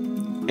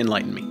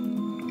 Enlighten me.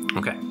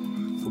 Okay.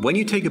 When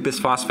you take a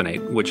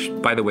bisphosphonate, which,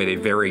 by the way, they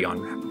vary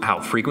on how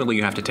frequently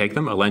you have to take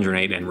them,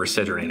 alendronate and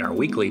risedronate are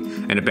weekly,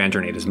 and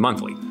abandronate is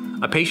monthly.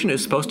 A patient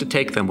is supposed to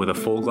take them with a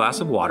full glass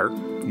of water,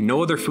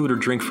 no other food or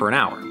drink for an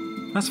hour.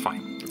 That's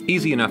fine.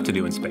 Easy enough to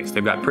do in space.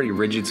 They've got pretty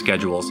rigid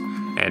schedules,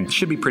 and it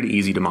should be pretty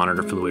easy to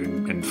monitor fluid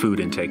and food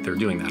intake. They're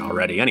doing that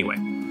already anyway.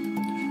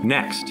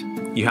 Next,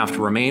 you have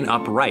to remain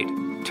upright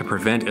to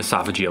prevent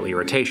esophageal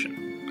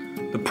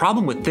irritation. The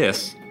problem with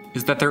this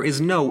is that there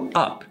is no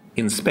up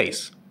in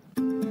space.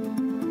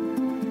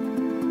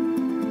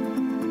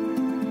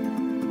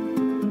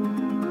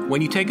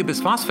 When you take a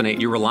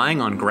bisphosphonate, you're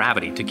relying on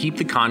gravity to keep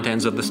the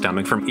contents of the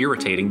stomach from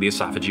irritating the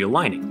esophageal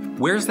lining.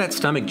 Where's that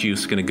stomach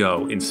juice going to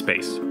go in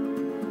space?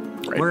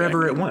 Right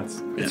wherever back. It wants.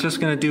 Yeah. It's just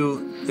going to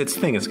do its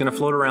thing. It's going to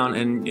float around,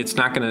 and it's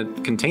not going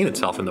to contain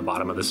itself in the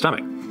bottom of the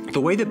stomach.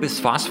 The way that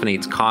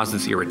bisphosphonates cause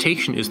this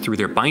irritation is through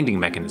their binding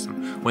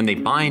mechanism. When they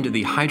bind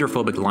the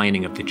hydrophobic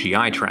lining of the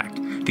GI tract,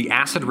 the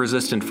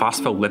acid-resistant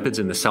phospholipids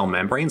in the cell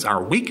membranes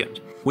are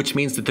weakened, which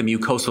means that the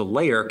mucosal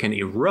layer can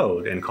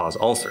erode and cause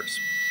ulcers.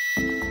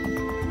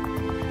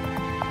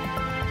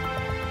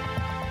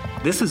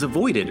 This is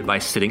avoided by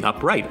sitting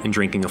upright and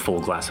drinking a full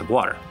glass of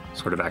water.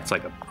 Sort of acts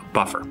like a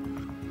buffer.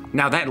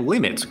 Now that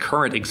limits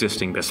current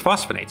existing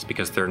bisphosphonates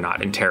because they're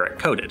not enteric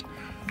coated.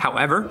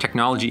 However,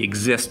 technology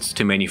exists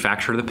to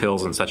manufacture the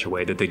pills in such a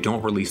way that they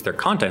don't release their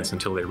contents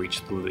until they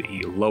reach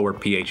the lower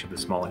pH of the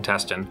small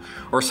intestine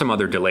or some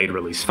other delayed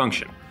release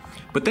function.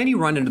 But then you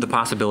run into the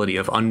possibility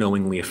of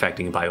unknowingly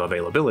affecting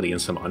bioavailability in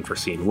some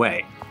unforeseen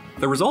way.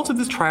 The results of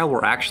this trial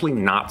were actually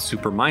not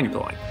super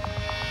mind-blowing.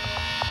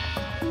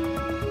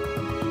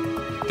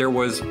 There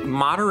was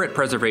moderate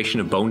preservation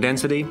of bone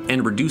density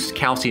and reduced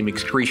calcium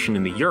excretion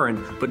in the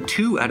urine, but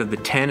 2 out of the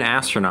 10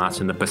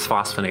 astronauts in the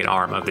bisphosphonate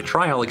arm of the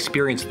trial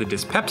experienced the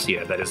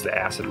dyspepsia, that is the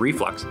acid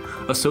reflux,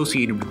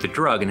 associated with the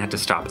drug and had to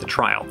stop the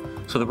trial.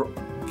 So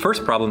the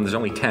first problem, there's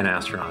only 10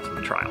 astronauts in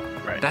the trial.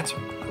 Right. That's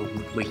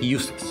like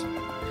useless.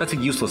 That's a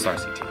useless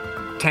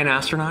RCT. 10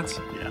 astronauts?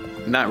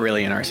 Yeah. Not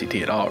really an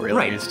RCT at all, really.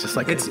 Right. It's just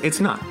like it's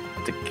not.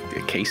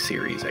 a case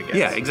series, I guess.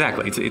 Yeah,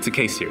 exactly. It's a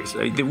case series.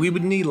 We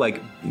would need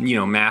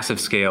massive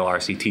scale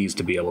RCTs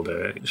to be able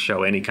to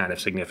show any kind of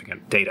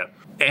significant data.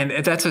 And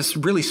that's a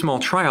really small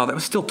trial. That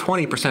was still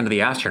 20% of the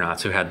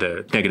astronauts who had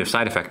the negative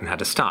side effect and had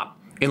to stop.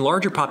 In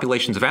larger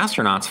populations of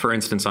astronauts, for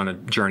instance, on a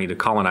journey to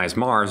colonize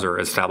Mars or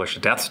establish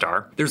a Death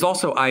Star, there's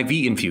also IV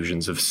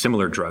infusions of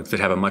similar drugs that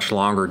have a much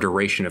longer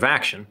duration of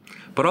action,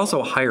 but also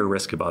a higher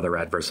risk of other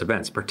adverse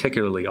events,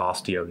 particularly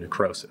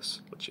osteonecrosis,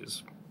 which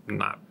is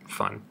not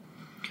fun.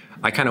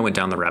 I kind of went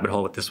down the rabbit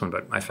hole with this one,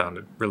 but I found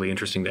it really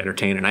interesting to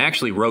entertain. And I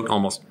actually wrote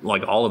almost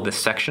like all of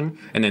this section.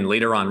 And then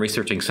later on,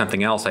 researching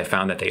something else, I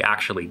found that they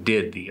actually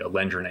did the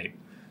alendronate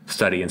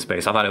study in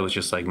space. I thought it was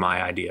just like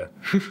my idea.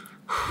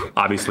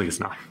 Obviously, it's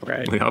not.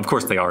 Right. Of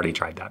course, they already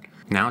tried that.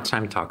 Now it's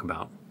time to talk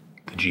about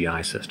the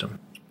GI system.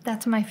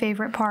 That's my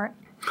favorite part.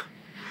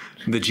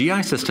 The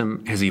GI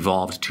system has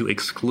evolved to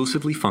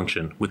exclusively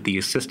function with the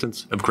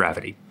assistance of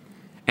gravity,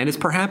 and is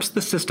perhaps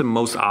the system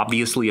most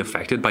obviously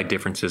affected by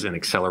differences in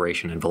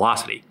acceleration and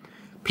velocity.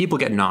 People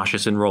get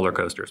nauseous in roller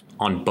coasters,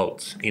 on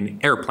boats, in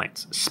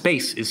airplanes.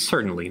 Space is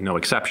certainly no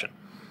exception.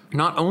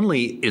 Not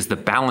only is the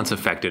balance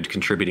affected,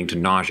 contributing to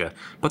nausea,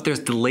 but there's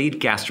delayed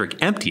gastric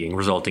emptying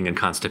resulting in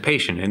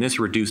constipation, and this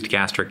reduced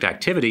gastric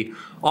activity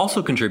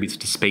also contributes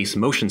to space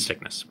motion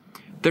sickness.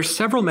 There's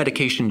several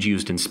medications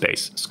used in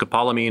space: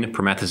 scopolamine,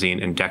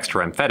 promethazine, and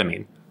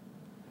dextroamphetamine.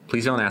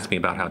 Please don't ask me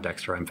about how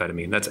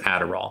dextroamphetamine, that's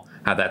Adderall,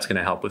 how that's going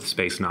to help with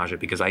space nausea,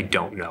 because I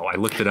don't know. I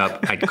looked it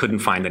up. I couldn't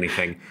find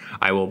anything.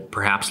 I will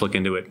perhaps look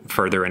into it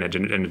further in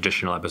an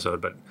additional episode.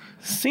 But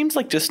seems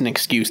like just an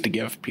excuse to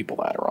give people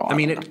Adderall. I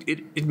mean,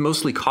 it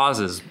mostly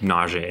causes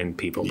nausea in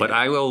people, but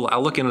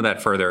I'll look into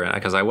that further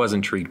because I was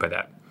intrigued by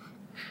that.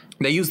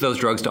 They use those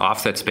drugs to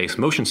offset space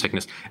motion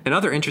sickness.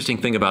 Another interesting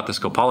thing about the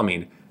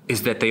scopolamine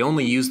is that they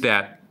only use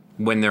that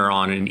when they're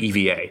on an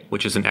EVA,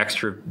 which is an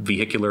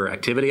extravehicular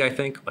activity, I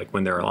think, like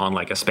when they're on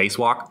like a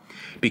spacewalk,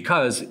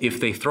 because if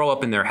they throw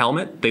up in their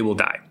helmet, they will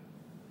die.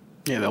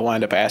 Yeah, they'll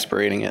wind up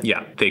aspirating it.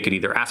 Yeah, they could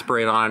either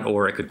aspirate on it,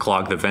 or it could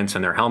clog the vents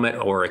in their helmet,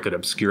 or it could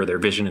obscure their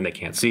vision and they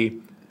can't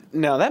see.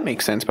 No, that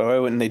makes sense, but why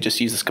wouldn't they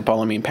just use the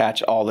scopolamine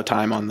patch all the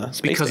time on the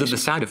space Because station? of the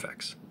side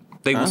effects.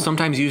 They will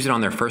sometimes use it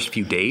on their first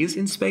few days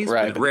in space,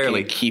 right, but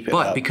rarely. They can't keep it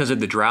but up. because of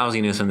the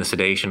drowsiness and the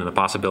sedation and the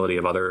possibility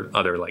of other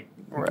like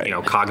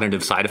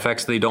cognitive side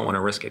effects, they don't want to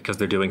risk it because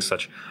they're doing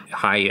such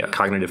high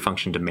cognitive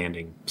function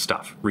demanding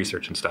stuff,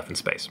 research and stuff in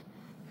space.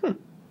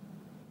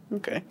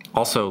 Okay.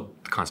 Also,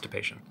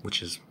 constipation,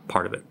 which is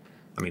part of it.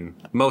 I mean,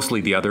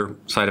 mostly the other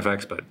side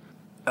effects, but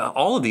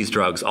all of these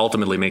drugs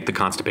ultimately make the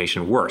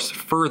constipation worse,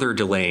 further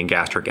delaying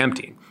gastric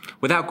emptying.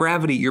 Without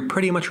gravity, you're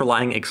pretty much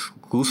relying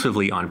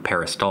exclusively on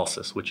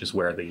peristalsis, which is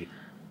where the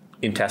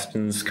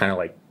intestines kind of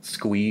like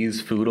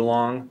squeeze food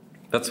along.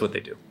 That's what they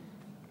do.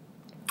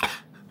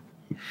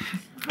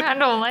 I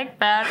don't like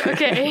that.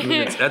 Okay. I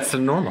mean, that's the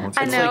normal. It's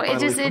I know. like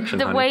bodily function,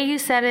 the honey. way you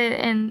said it,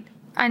 and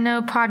I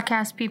know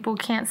podcast people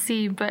can't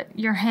see, but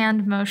your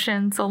hand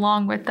motions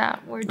along with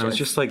that were I was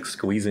just like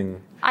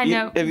squeezing. I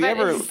know. Have you but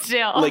ever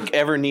still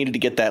ever needed to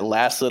get that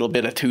last little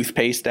bit of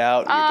toothpaste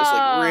out? And you're just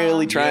like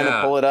really trying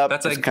to pull it up.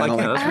 That's It's like, kinda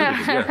that's really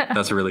good. Yeah,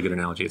 that's a really good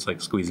analogy. It's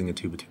like squeezing a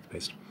tube of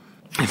toothpaste.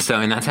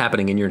 And that's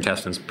happening in your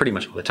intestines pretty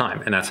much all the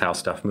time, and that's how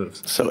stuff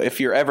moves. So if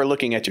you're ever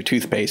looking at your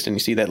toothpaste and you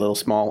see that little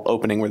small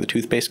opening where the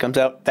toothpaste comes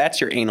out,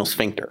 that's your anal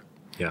sphincter.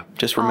 Yeah.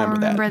 Just I'll remember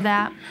remember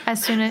that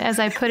as soon as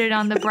I put it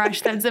on the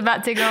brush that's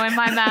about to go in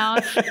my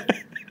mouth.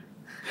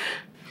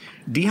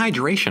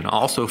 Dehydration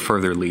also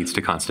further leads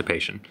to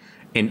constipation.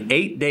 An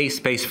 8-day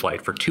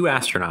spaceflight for 2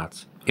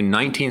 astronauts in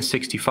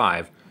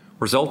 1965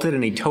 resulted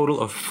in a total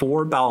of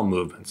 4 bowel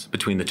movements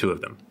between the 2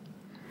 of them.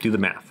 Do the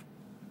math.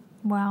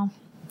 Wow.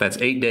 That's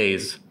 8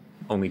 days,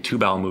 only 2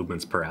 bowel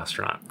movements per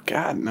astronaut.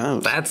 God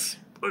knows. That's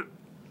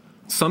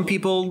some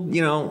people,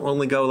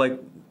 only go like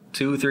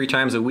 2-3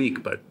 times a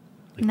week, but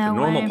like No the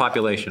normal way.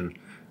 population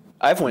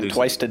I've went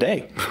twice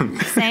today.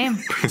 Same.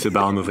 is a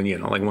bowel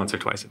movement, like once or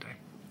twice a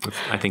day.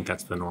 I think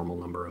that's the normal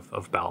number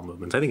of bowel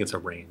movements. I think it's a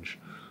range.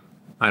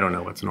 I don't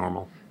know what's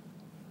normal.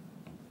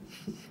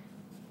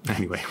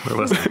 Anyway, where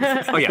was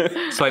I? Oh,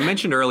 yeah. So I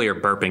mentioned earlier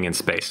burping in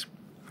space.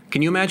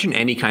 Can you imagine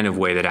any kind of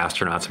way that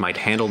astronauts might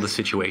handle the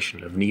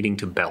situation of needing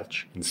to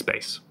belch in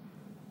space?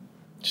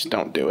 Just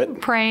don't do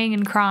it. Praying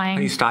and How do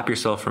crying. you stop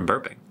yourself from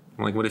burping?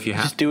 Like, what if you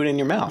have Just do it in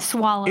your mouth.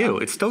 Swallow. Ew,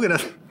 it's still gonna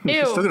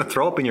you're still gonna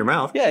throw up in your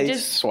mouth. Yeah, you Just-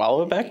 just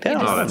swallow it back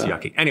down. Oh, that's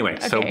yucky. Anyway,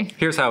 so Okay.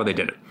 here's how they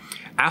did it.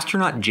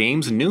 Astronaut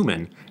James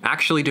Newman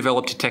actually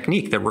developed a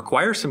technique that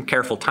requires some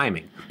careful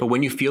timing. But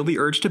when you feel the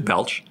urge to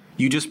belch,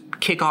 you just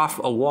kick off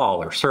a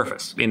wall or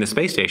surface in the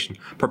space station,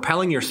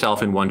 propelling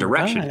yourself in one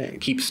direction,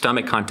 Right. keeps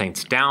stomach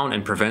contents down,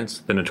 and prevents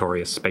the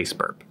notorious space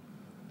burp.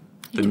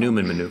 The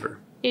Newman maneuver.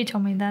 You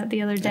told me that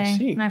the other day,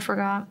 see. and I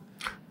forgot.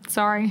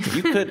 Sorry.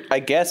 You could, I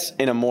guess,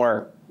 in a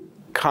more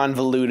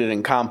convoluted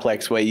and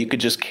complex way, you could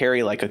just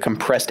carry like a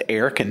compressed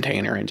air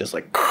container and just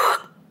like,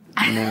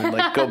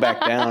 like go back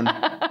down.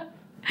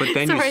 But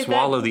then Sorry, you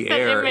swallow that- the that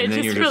air, image and then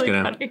is you're just really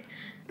gonna. funny.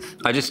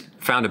 I just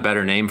found a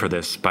better name for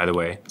this, by the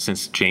way,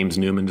 since James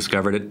Newman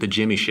discovered it: the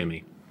Jimmy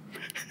Shimmy.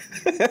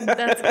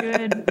 That's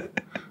good.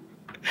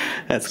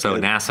 That's So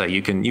good. NASA,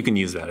 you can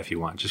use that if you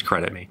want. Just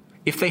credit me.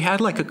 If they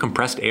had like a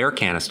compressed air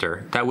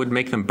canister, that would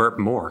make them burp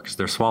more because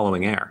they're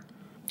swallowing air.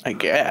 I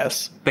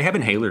guess. They have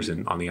inhalers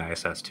on the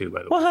ISS too, by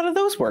the way. Well, how do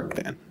those work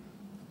then?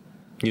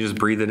 You just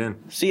breathe it in.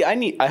 See,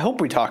 I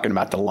hope we're talking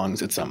about the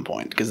lungs at some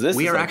point because this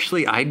We is are like-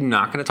 actually. I'm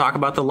not going to talk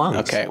about the lungs.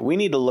 okay. We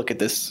need to look at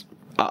this.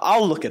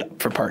 I'll look it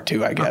up for part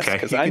 2, I guess, Okay.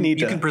 because You I can- need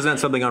You to. can present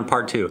something on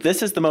part 2.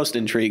 This is the most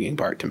intriguing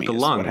part to me. The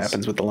is lungs. What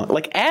happens with the lung?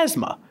 Like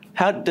asthma.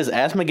 How does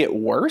asthma get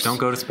worse? Don't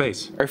go to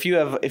space. Or if you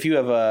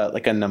have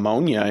like a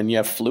pneumonia and you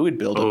have fluid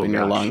buildup Oh, in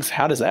your gosh. lungs,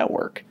 how does that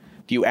work?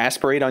 Do you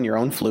aspirate on your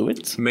own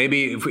fluids?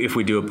 Maybe if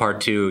we do a part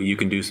 2, you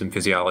can do some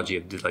physiology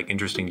of like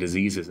interesting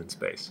diseases in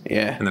space.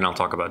 Yeah. And then I'll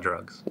talk about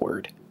drugs.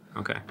 Word.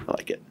 Okay. I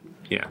like it.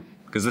 Yeah.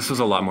 Because this was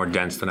a lot more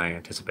dense than I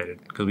anticipated.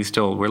 Because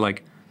we're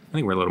like, I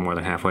think we're a little more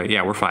than halfway.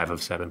 Yeah, we're 5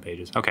 of 7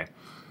 pages. Okay.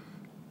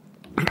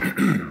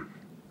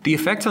 The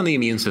effects on the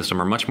immune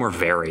system are much more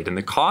varied, and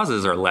the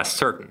causes are less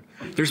certain.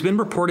 There's been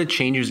reported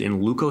changes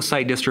in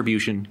leukocyte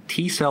distribution,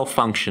 T cell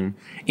function,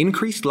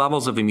 increased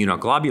levels of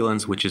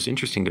immunoglobulins, which is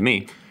interesting to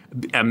me,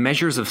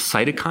 measures of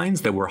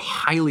cytokines that were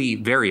highly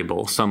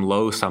variable, some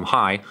low, some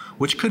high,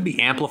 which could be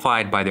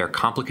amplified by their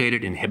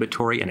complicated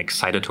inhibitory and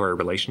excitatory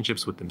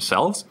relationships with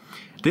themselves.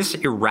 This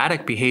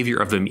erratic behavior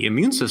of the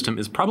immune system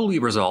is probably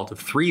a result of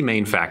 3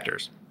 main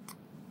factors.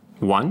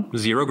 1,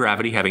 zero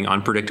gravity having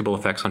unpredictable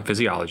effects on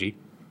physiology.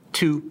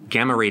 2,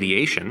 gamma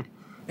radiation.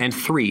 And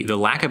 3, the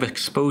lack of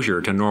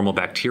exposure to normal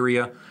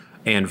bacteria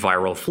and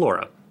viral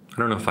flora. I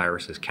don't know if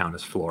viruses count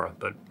as flora,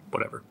 but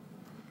whatever.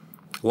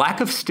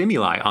 Lack of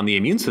stimuli on the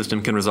immune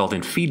system can result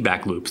in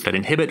feedback loops that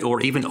inhibit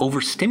or even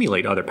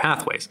overstimulate other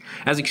pathways,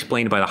 as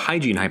explained by the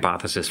hygiene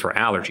hypothesis for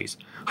allergies.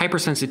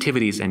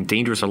 Hypersensitivities and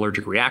dangerous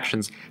allergic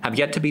reactions have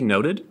yet to be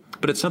noted,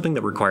 but it's something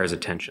that requires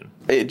attention.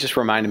 It just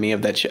reminded me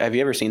of that show. Have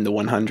you ever seen The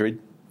 100?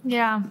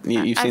 Yeah.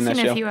 You've seen that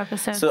show? I've seen a few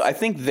episodes. So I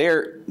think I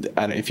don't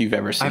know if you've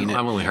ever seen it.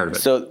 I've only heard of it.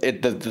 So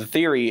the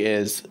theory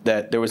is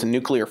that there was a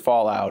nuclear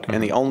fallout,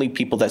 and the only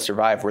people that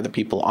survived were the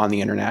people on the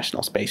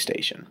International Space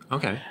Station.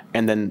 Okay.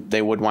 And then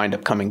they would wind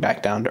up coming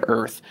back down to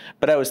Earth.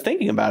 But I was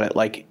thinking about it,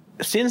 like,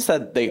 since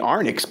that they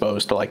aren't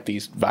exposed to, like,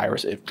 these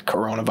viruses, if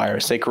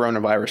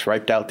coronavirus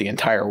wiped out the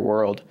entire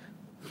world,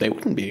 they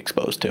wouldn't be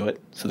exposed to it.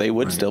 So they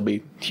would still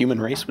be,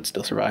 human race would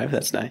still survive.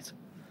 That's nice.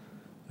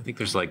 I think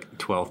there's like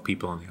 12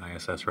 people on the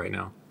ISS right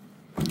now.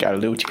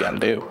 Gotta do what you gotta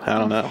do. I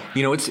don't know.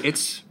 You know,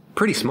 it's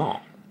pretty small.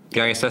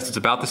 The ISS, it's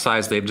about the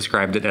size they've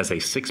described it as a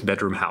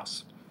 6-bedroom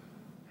house.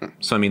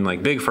 So, I mean,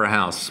 like, big for a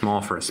house,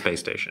 small for a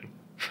space station.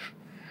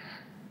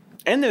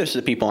 And there's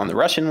the people on the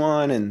Russian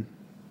one, and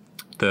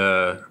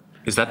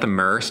Is that the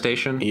Mir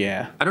station?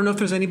 yeah. I don't know if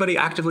there's anybody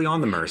actively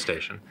on the Mir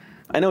station.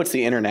 I know it's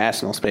the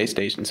International Space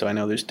Station, so I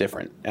know there's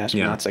different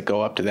astronauts that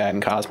go up to that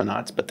and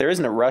cosmonauts. But there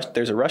isn't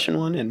there's a Russian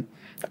one, and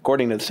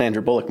according to the Sandra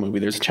Bullock movie,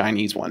 there's a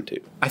Chinese one too.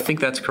 I think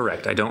that's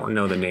correct. I don't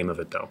know the name of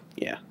it, though.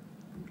 Yeah.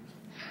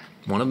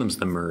 One of them's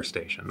the Mir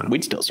station, though.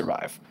 We'd still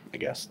survive, I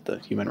guess, the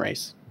human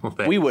race. Well,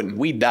 We wouldn't.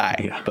 We'd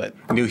die, Yeah. but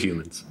New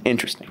humans.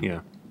 interesting.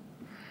 Yeah.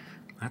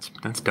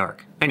 That's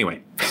dark.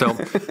 Anyway, so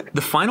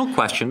the final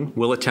question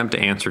we'll attempt to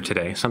answer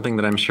today, something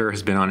that I'm sure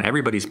has been on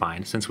everybody's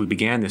mind since we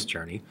began this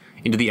journey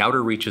into the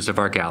outer reaches of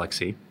our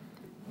galaxy.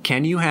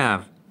 Can you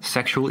have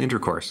sexual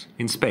intercourse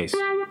in space?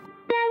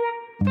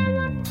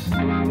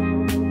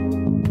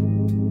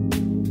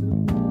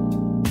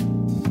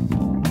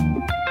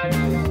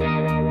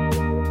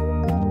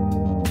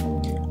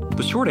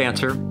 The short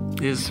answer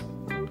is,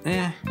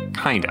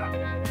 kinda.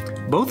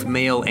 Both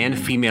male and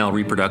female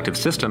reproductive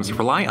systems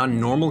rely on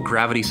normal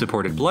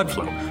gravity-supported blood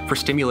flow for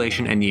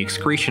stimulation and the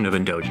excretion of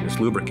endogenous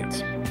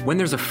lubricants. When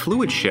there's a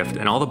fluid shift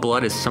and all the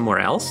blood is somewhere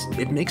else,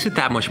 it makes it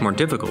that much more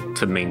difficult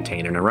to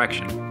maintain an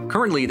erection.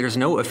 Currently, there's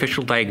no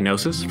official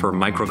diagnosis for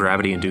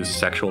microgravity-induced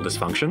sexual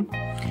dysfunction,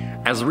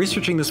 as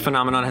researching this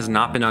phenomenon has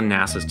not been on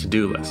NASA's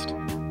to-do list.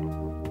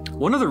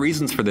 One of the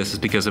reasons for this is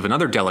because of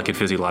another delicate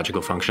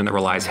physiological function that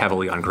relies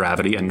heavily on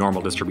gravity and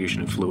normal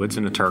distribution of fluids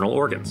in internal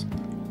organs: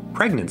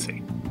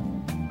 pregnancy.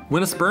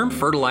 When a sperm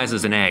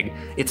fertilizes an egg,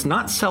 it's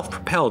not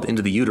self-propelled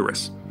into the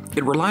uterus.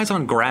 It relies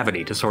on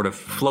gravity to sort of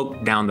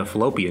float down the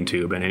fallopian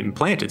tube and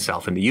implant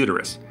itself in the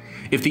uterus.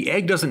 If the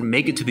egg doesn't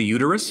make it to the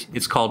uterus,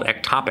 it's called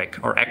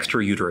ectopic or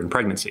extrauterine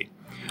pregnancy.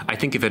 I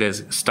think if it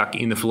is stuck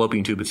in the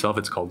fallopian tube itself,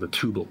 it's called the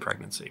tubal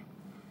pregnancy.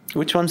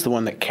 Which one's the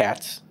one that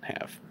cats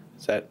have?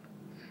 Is that...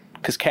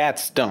 Because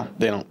cats don't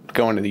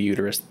go into the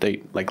uterus.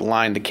 They, like,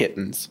 line the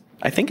kittens.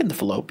 I think in the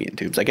fallopian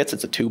tubes. I guess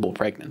it's a tubal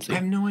pregnancy. I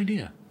have no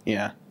idea.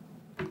 Yeah.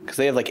 Because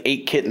they have like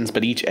 8 kittens,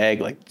 but each egg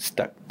like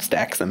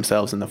stacks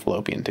themselves in the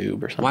fallopian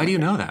tube or something. Why do you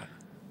know that?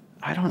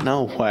 I don't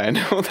know why I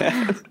know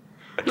that.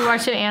 You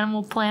watch an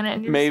Animal Planet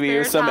in your Maybe it spare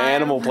was some time.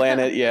 Animal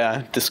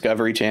Planet,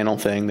 Discovery Channel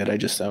thing that I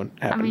just don't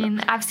happen I mean,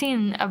 I've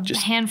seen a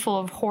handful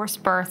of horse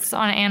births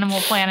on Animal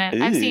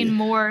Planet. I've seen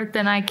more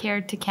than I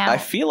cared to count. I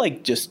feel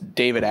like just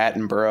David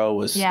Attenborough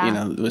was,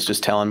 was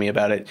just telling me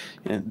about it.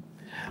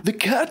 The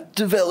cat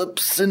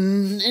develops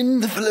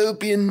in the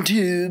fallopian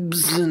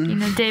tubes.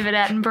 And David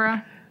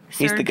Attenborough.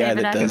 He's the guy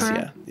David that does,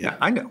 Attenborough? Yeah,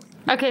 I know.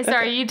 Okay,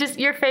 sorry.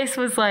 Your face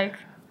was like,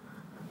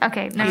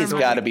 okay, never He's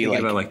mind. got to be Think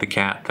about, like the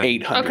cat thing.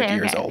 800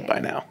 years old by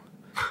now.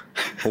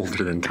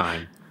 Older than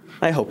time.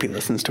 I hope he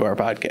listens to our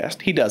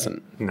podcast. He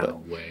doesn't.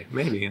 No way.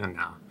 Maybe.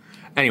 No.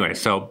 Anyway,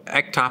 so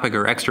ectopic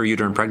or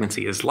extrauterine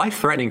pregnancy is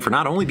life-threatening for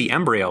not only the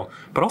embryo,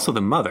 but also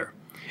the mother.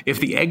 If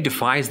the egg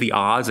defies the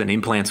odds and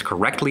implants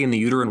correctly in the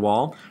uterine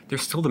wall,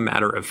 there's still the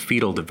matter of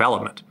fetal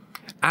development.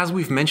 As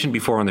we've mentioned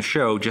before on the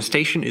show,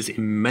 gestation is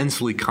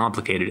immensely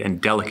complicated and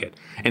delicate,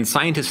 and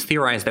scientists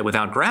theorize that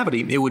without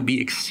gravity, it would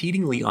be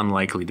exceedingly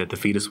unlikely that the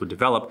fetus would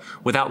develop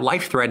without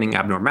life-threatening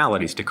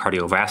abnormalities to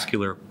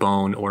cardiovascular,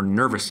 bone, or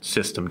nervous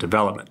system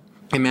development.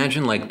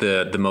 Imagine like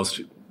the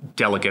most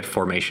delicate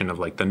formation of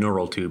like the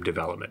neural tube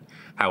development,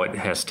 how it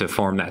has to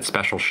form that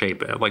special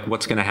shape, like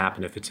what's going to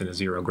happen if it's in a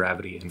zero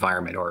gravity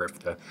environment or if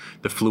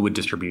the fluid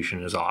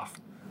distribution is off.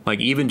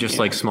 Like even just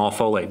like small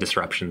folate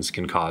disruptions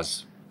can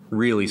cause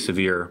really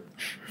severe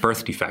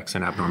birth defects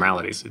and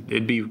abnormalities.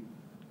 It'd be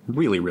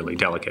really, really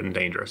delicate and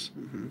dangerous.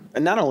 Mm-hmm.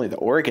 And not only the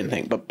organ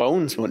thing, but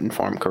bones wouldn't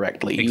form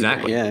correctly either.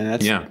 Exactly.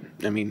 Yeah.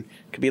 I mean,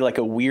 it could be like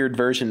a weird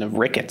version of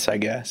rickets, I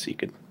guess.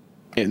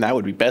 And that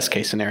would be best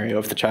case scenario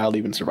if the child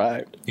even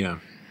survived. Yeah.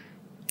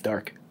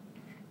 Dark.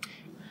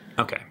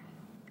 Okay.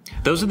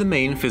 Those are the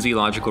main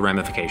physiological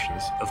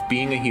ramifications of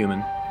being a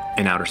human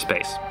in outer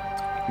space.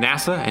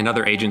 NASA and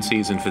other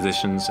agencies and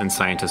physicians and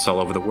scientists all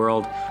over the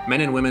world,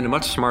 men and women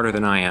much smarter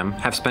than I am,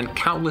 have spent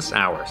countless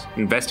hours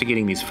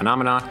investigating these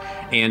phenomena,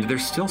 and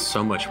there's still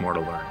so much more to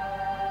learn.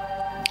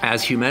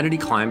 As humanity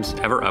climbs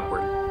ever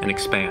upward and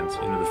expands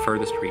into the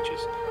furthest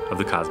reaches of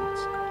the cosmos,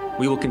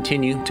 we will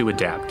continue to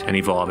adapt and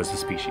evolve as a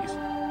species,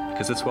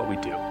 because it's what we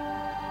do.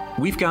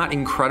 We've got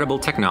incredible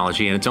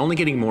technology, and it's only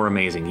getting more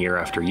amazing year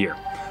after year.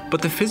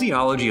 But the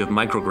physiology of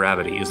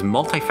microgravity is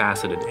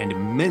multifaceted and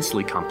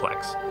immensely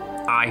complex.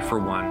 I, for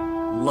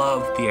one,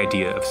 love the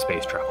idea of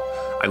space travel.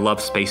 I love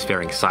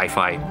spacefaring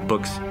sci-fi,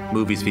 books,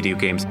 movies, video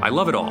games. I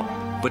love it all.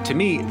 But to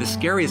me, the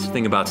scariest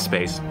thing about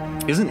space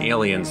isn't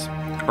aliens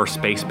or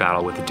space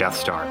battle with the Death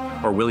Star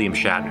or William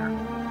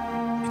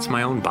Shatner. It's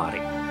my own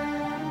body.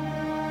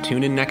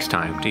 Tune in next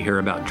time to hear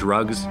about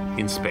drugs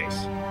in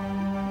space.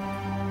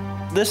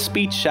 This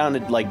speech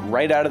sounded like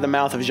right out of the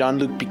mouth of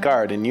Jean-Luc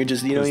Picard, and you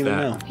don't even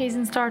know. He's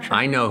in Star Trek.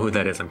 I know who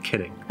that is. I'm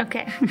kidding.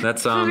 Okay.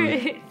 That's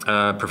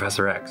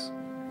Professor X.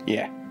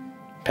 Yeah.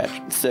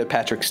 Sir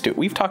Patrick Stewart.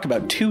 We've talked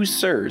about 2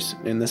 sirs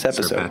in this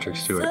episode. Sir Patrick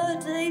Stewart.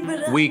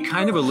 We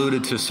kind of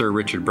alluded to Sir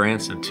Richard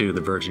Branson, too, the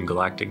Virgin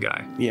Galactic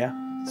guy. Yeah.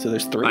 So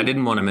there's 3. I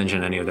didn't want to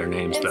mention any of their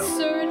names, though.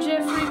 Sir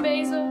Jeffrey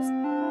Bezos.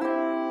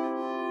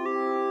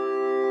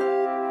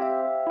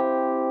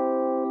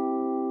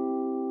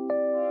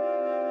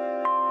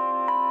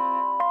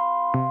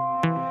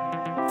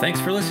 Thanks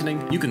for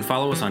listening. You can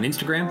follow us on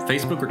Instagram,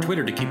 Facebook, or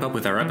Twitter to keep up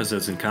with our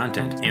episodes and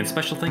content. And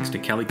special thanks to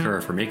Kelly Kerr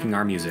for making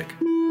our music.